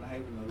event. You and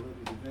Haven, the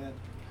Olympic event.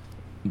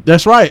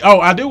 That's right. Oh,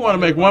 I do want to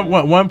make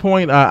one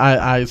point.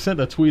 I sent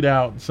a tweet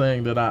out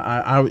saying that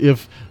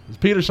if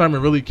Peter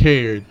Sherman really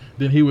cared,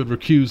 then he would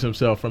recuse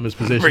himself from his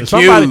position.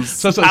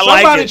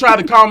 Somebody tried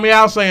to call me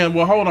out saying,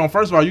 well, hold on.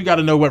 First of all, you got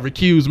to know what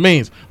recuse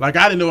means. Like,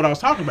 I didn't know what I was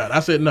talking about. I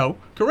said, no,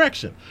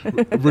 correction.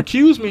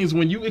 Recuse means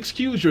when you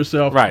excuse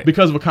yourself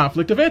because of a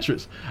conflict of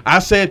interest. I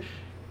said,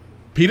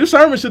 Peter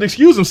Sherman should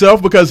excuse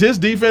himself because his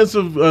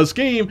defensive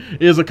scheme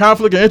is a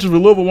conflict of interest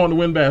with Louisville wanting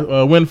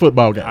to win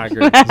football games. I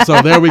agree.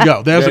 So there we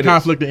go. There's a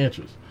conflict of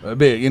interest.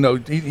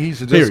 He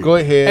should just go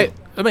ahead. Hey,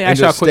 let me ask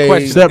y'all a quick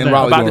question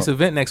about this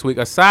event next week.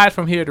 Aside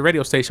from here at the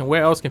radio station,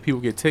 where else can people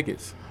get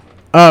tickets?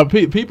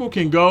 People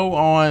can go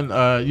on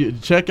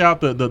check out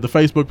the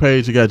Facebook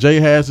page. You got Jay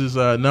has his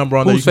number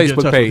on there. You can get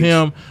in touch with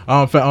him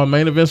on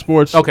Main Event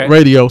Sports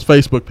Radio's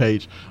Facebook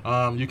page.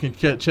 You can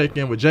check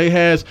in with Jay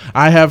has.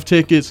 I have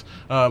tickets.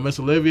 Miss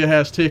Olivia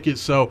has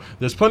tickets. So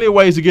there's plenty of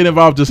ways to get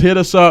involved. Just hit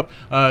us up.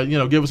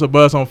 Give us a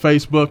buzz on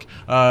Facebook.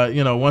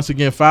 Once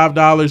again,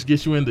 $5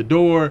 gets you in the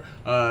door.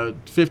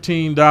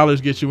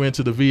 $15 gets you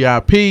into the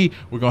VIP.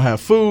 We're gonna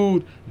have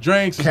food,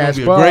 drinks. It's going to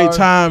be a great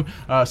time.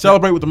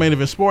 Celebrate with the Main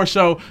Event Sports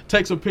Show. Take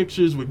take some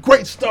pictures with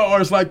great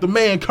stars like the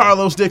man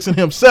Carlos Dixon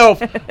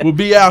himself will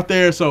be out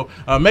there. So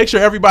make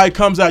sure everybody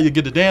comes out. You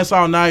get to dance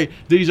all night.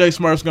 DJ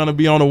Smurf's going to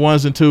be on the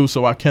 1s and 2s,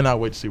 so I cannot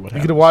wait to see what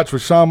happens. You get to watch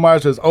Rashawn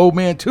Myers as old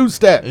man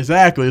two-step.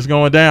 Exactly. It's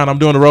going down. I'm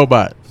doing the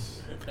robot.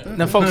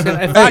 Now, folks,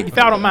 if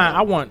y'all don't mind,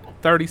 I want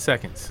 30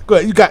 seconds. Go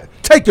ahead.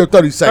 Take your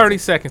 30 seconds. 30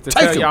 seconds to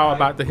tell y'all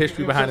about the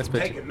history behind this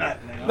picture. No.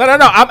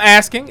 I'm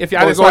asking. If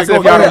y'all,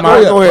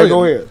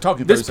 Go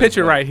ahead. This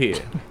picture right here,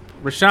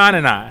 Rashawn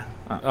and I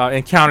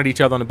encountered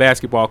each other on the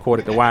basketball court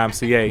at the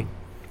YMCA,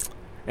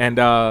 and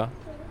I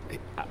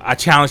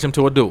challenged him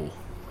to a duel.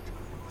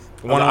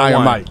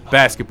 One-on-one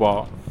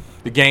basketball.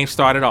 The game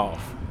started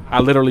off. I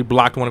literally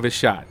blocked one of his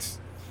shots.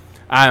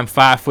 I am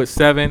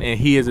 5'7", and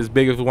he is as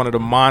big as one of the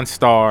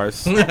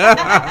Monstars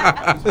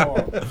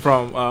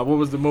from what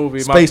was the movie?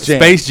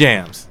 Space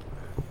Jams.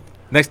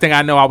 Next thing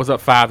I know, I was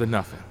up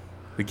 5-0.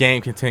 The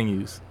game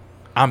continues.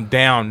 I'm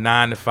down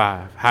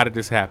 9-5. How did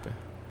this happen?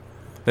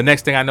 The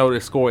next thing I know,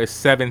 the score is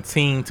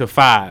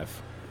 17-5.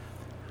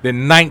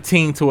 Then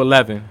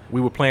 19-11.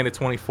 We were playing at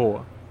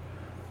 24.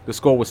 The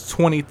score was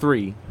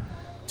 23-11,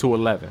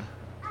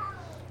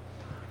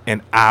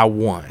 and I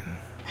won.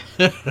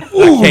 I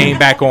came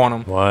back on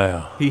him.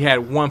 Wow. He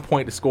had 1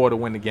 point to score to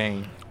win the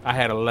game. I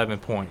had 11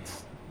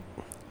 points,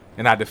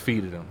 and I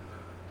defeated him.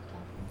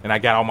 And I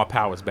got all my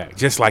powers back,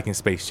 just like in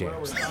Space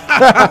Jams.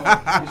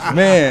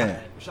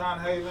 Man.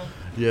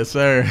 Yes,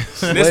 sir.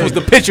 This was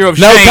the picture of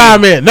no shame.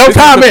 comment. No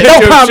comment.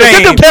 No comment.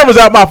 Get them cameras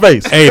out my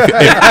face. Hey,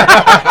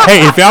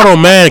 if y'all don't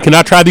mind, can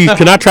I try these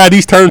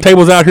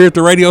turntables out here at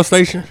the radio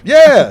station?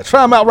 Yeah,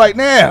 try them out right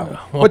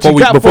now.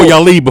 Before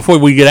y'all leave, before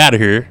we get out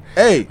of here.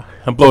 Hey.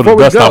 I'm blowing the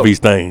dust off these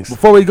things.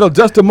 Before we go,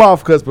 dust them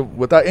off, because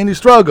without any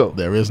struggle,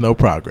 there is no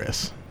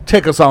progress.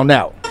 Take us on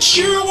out.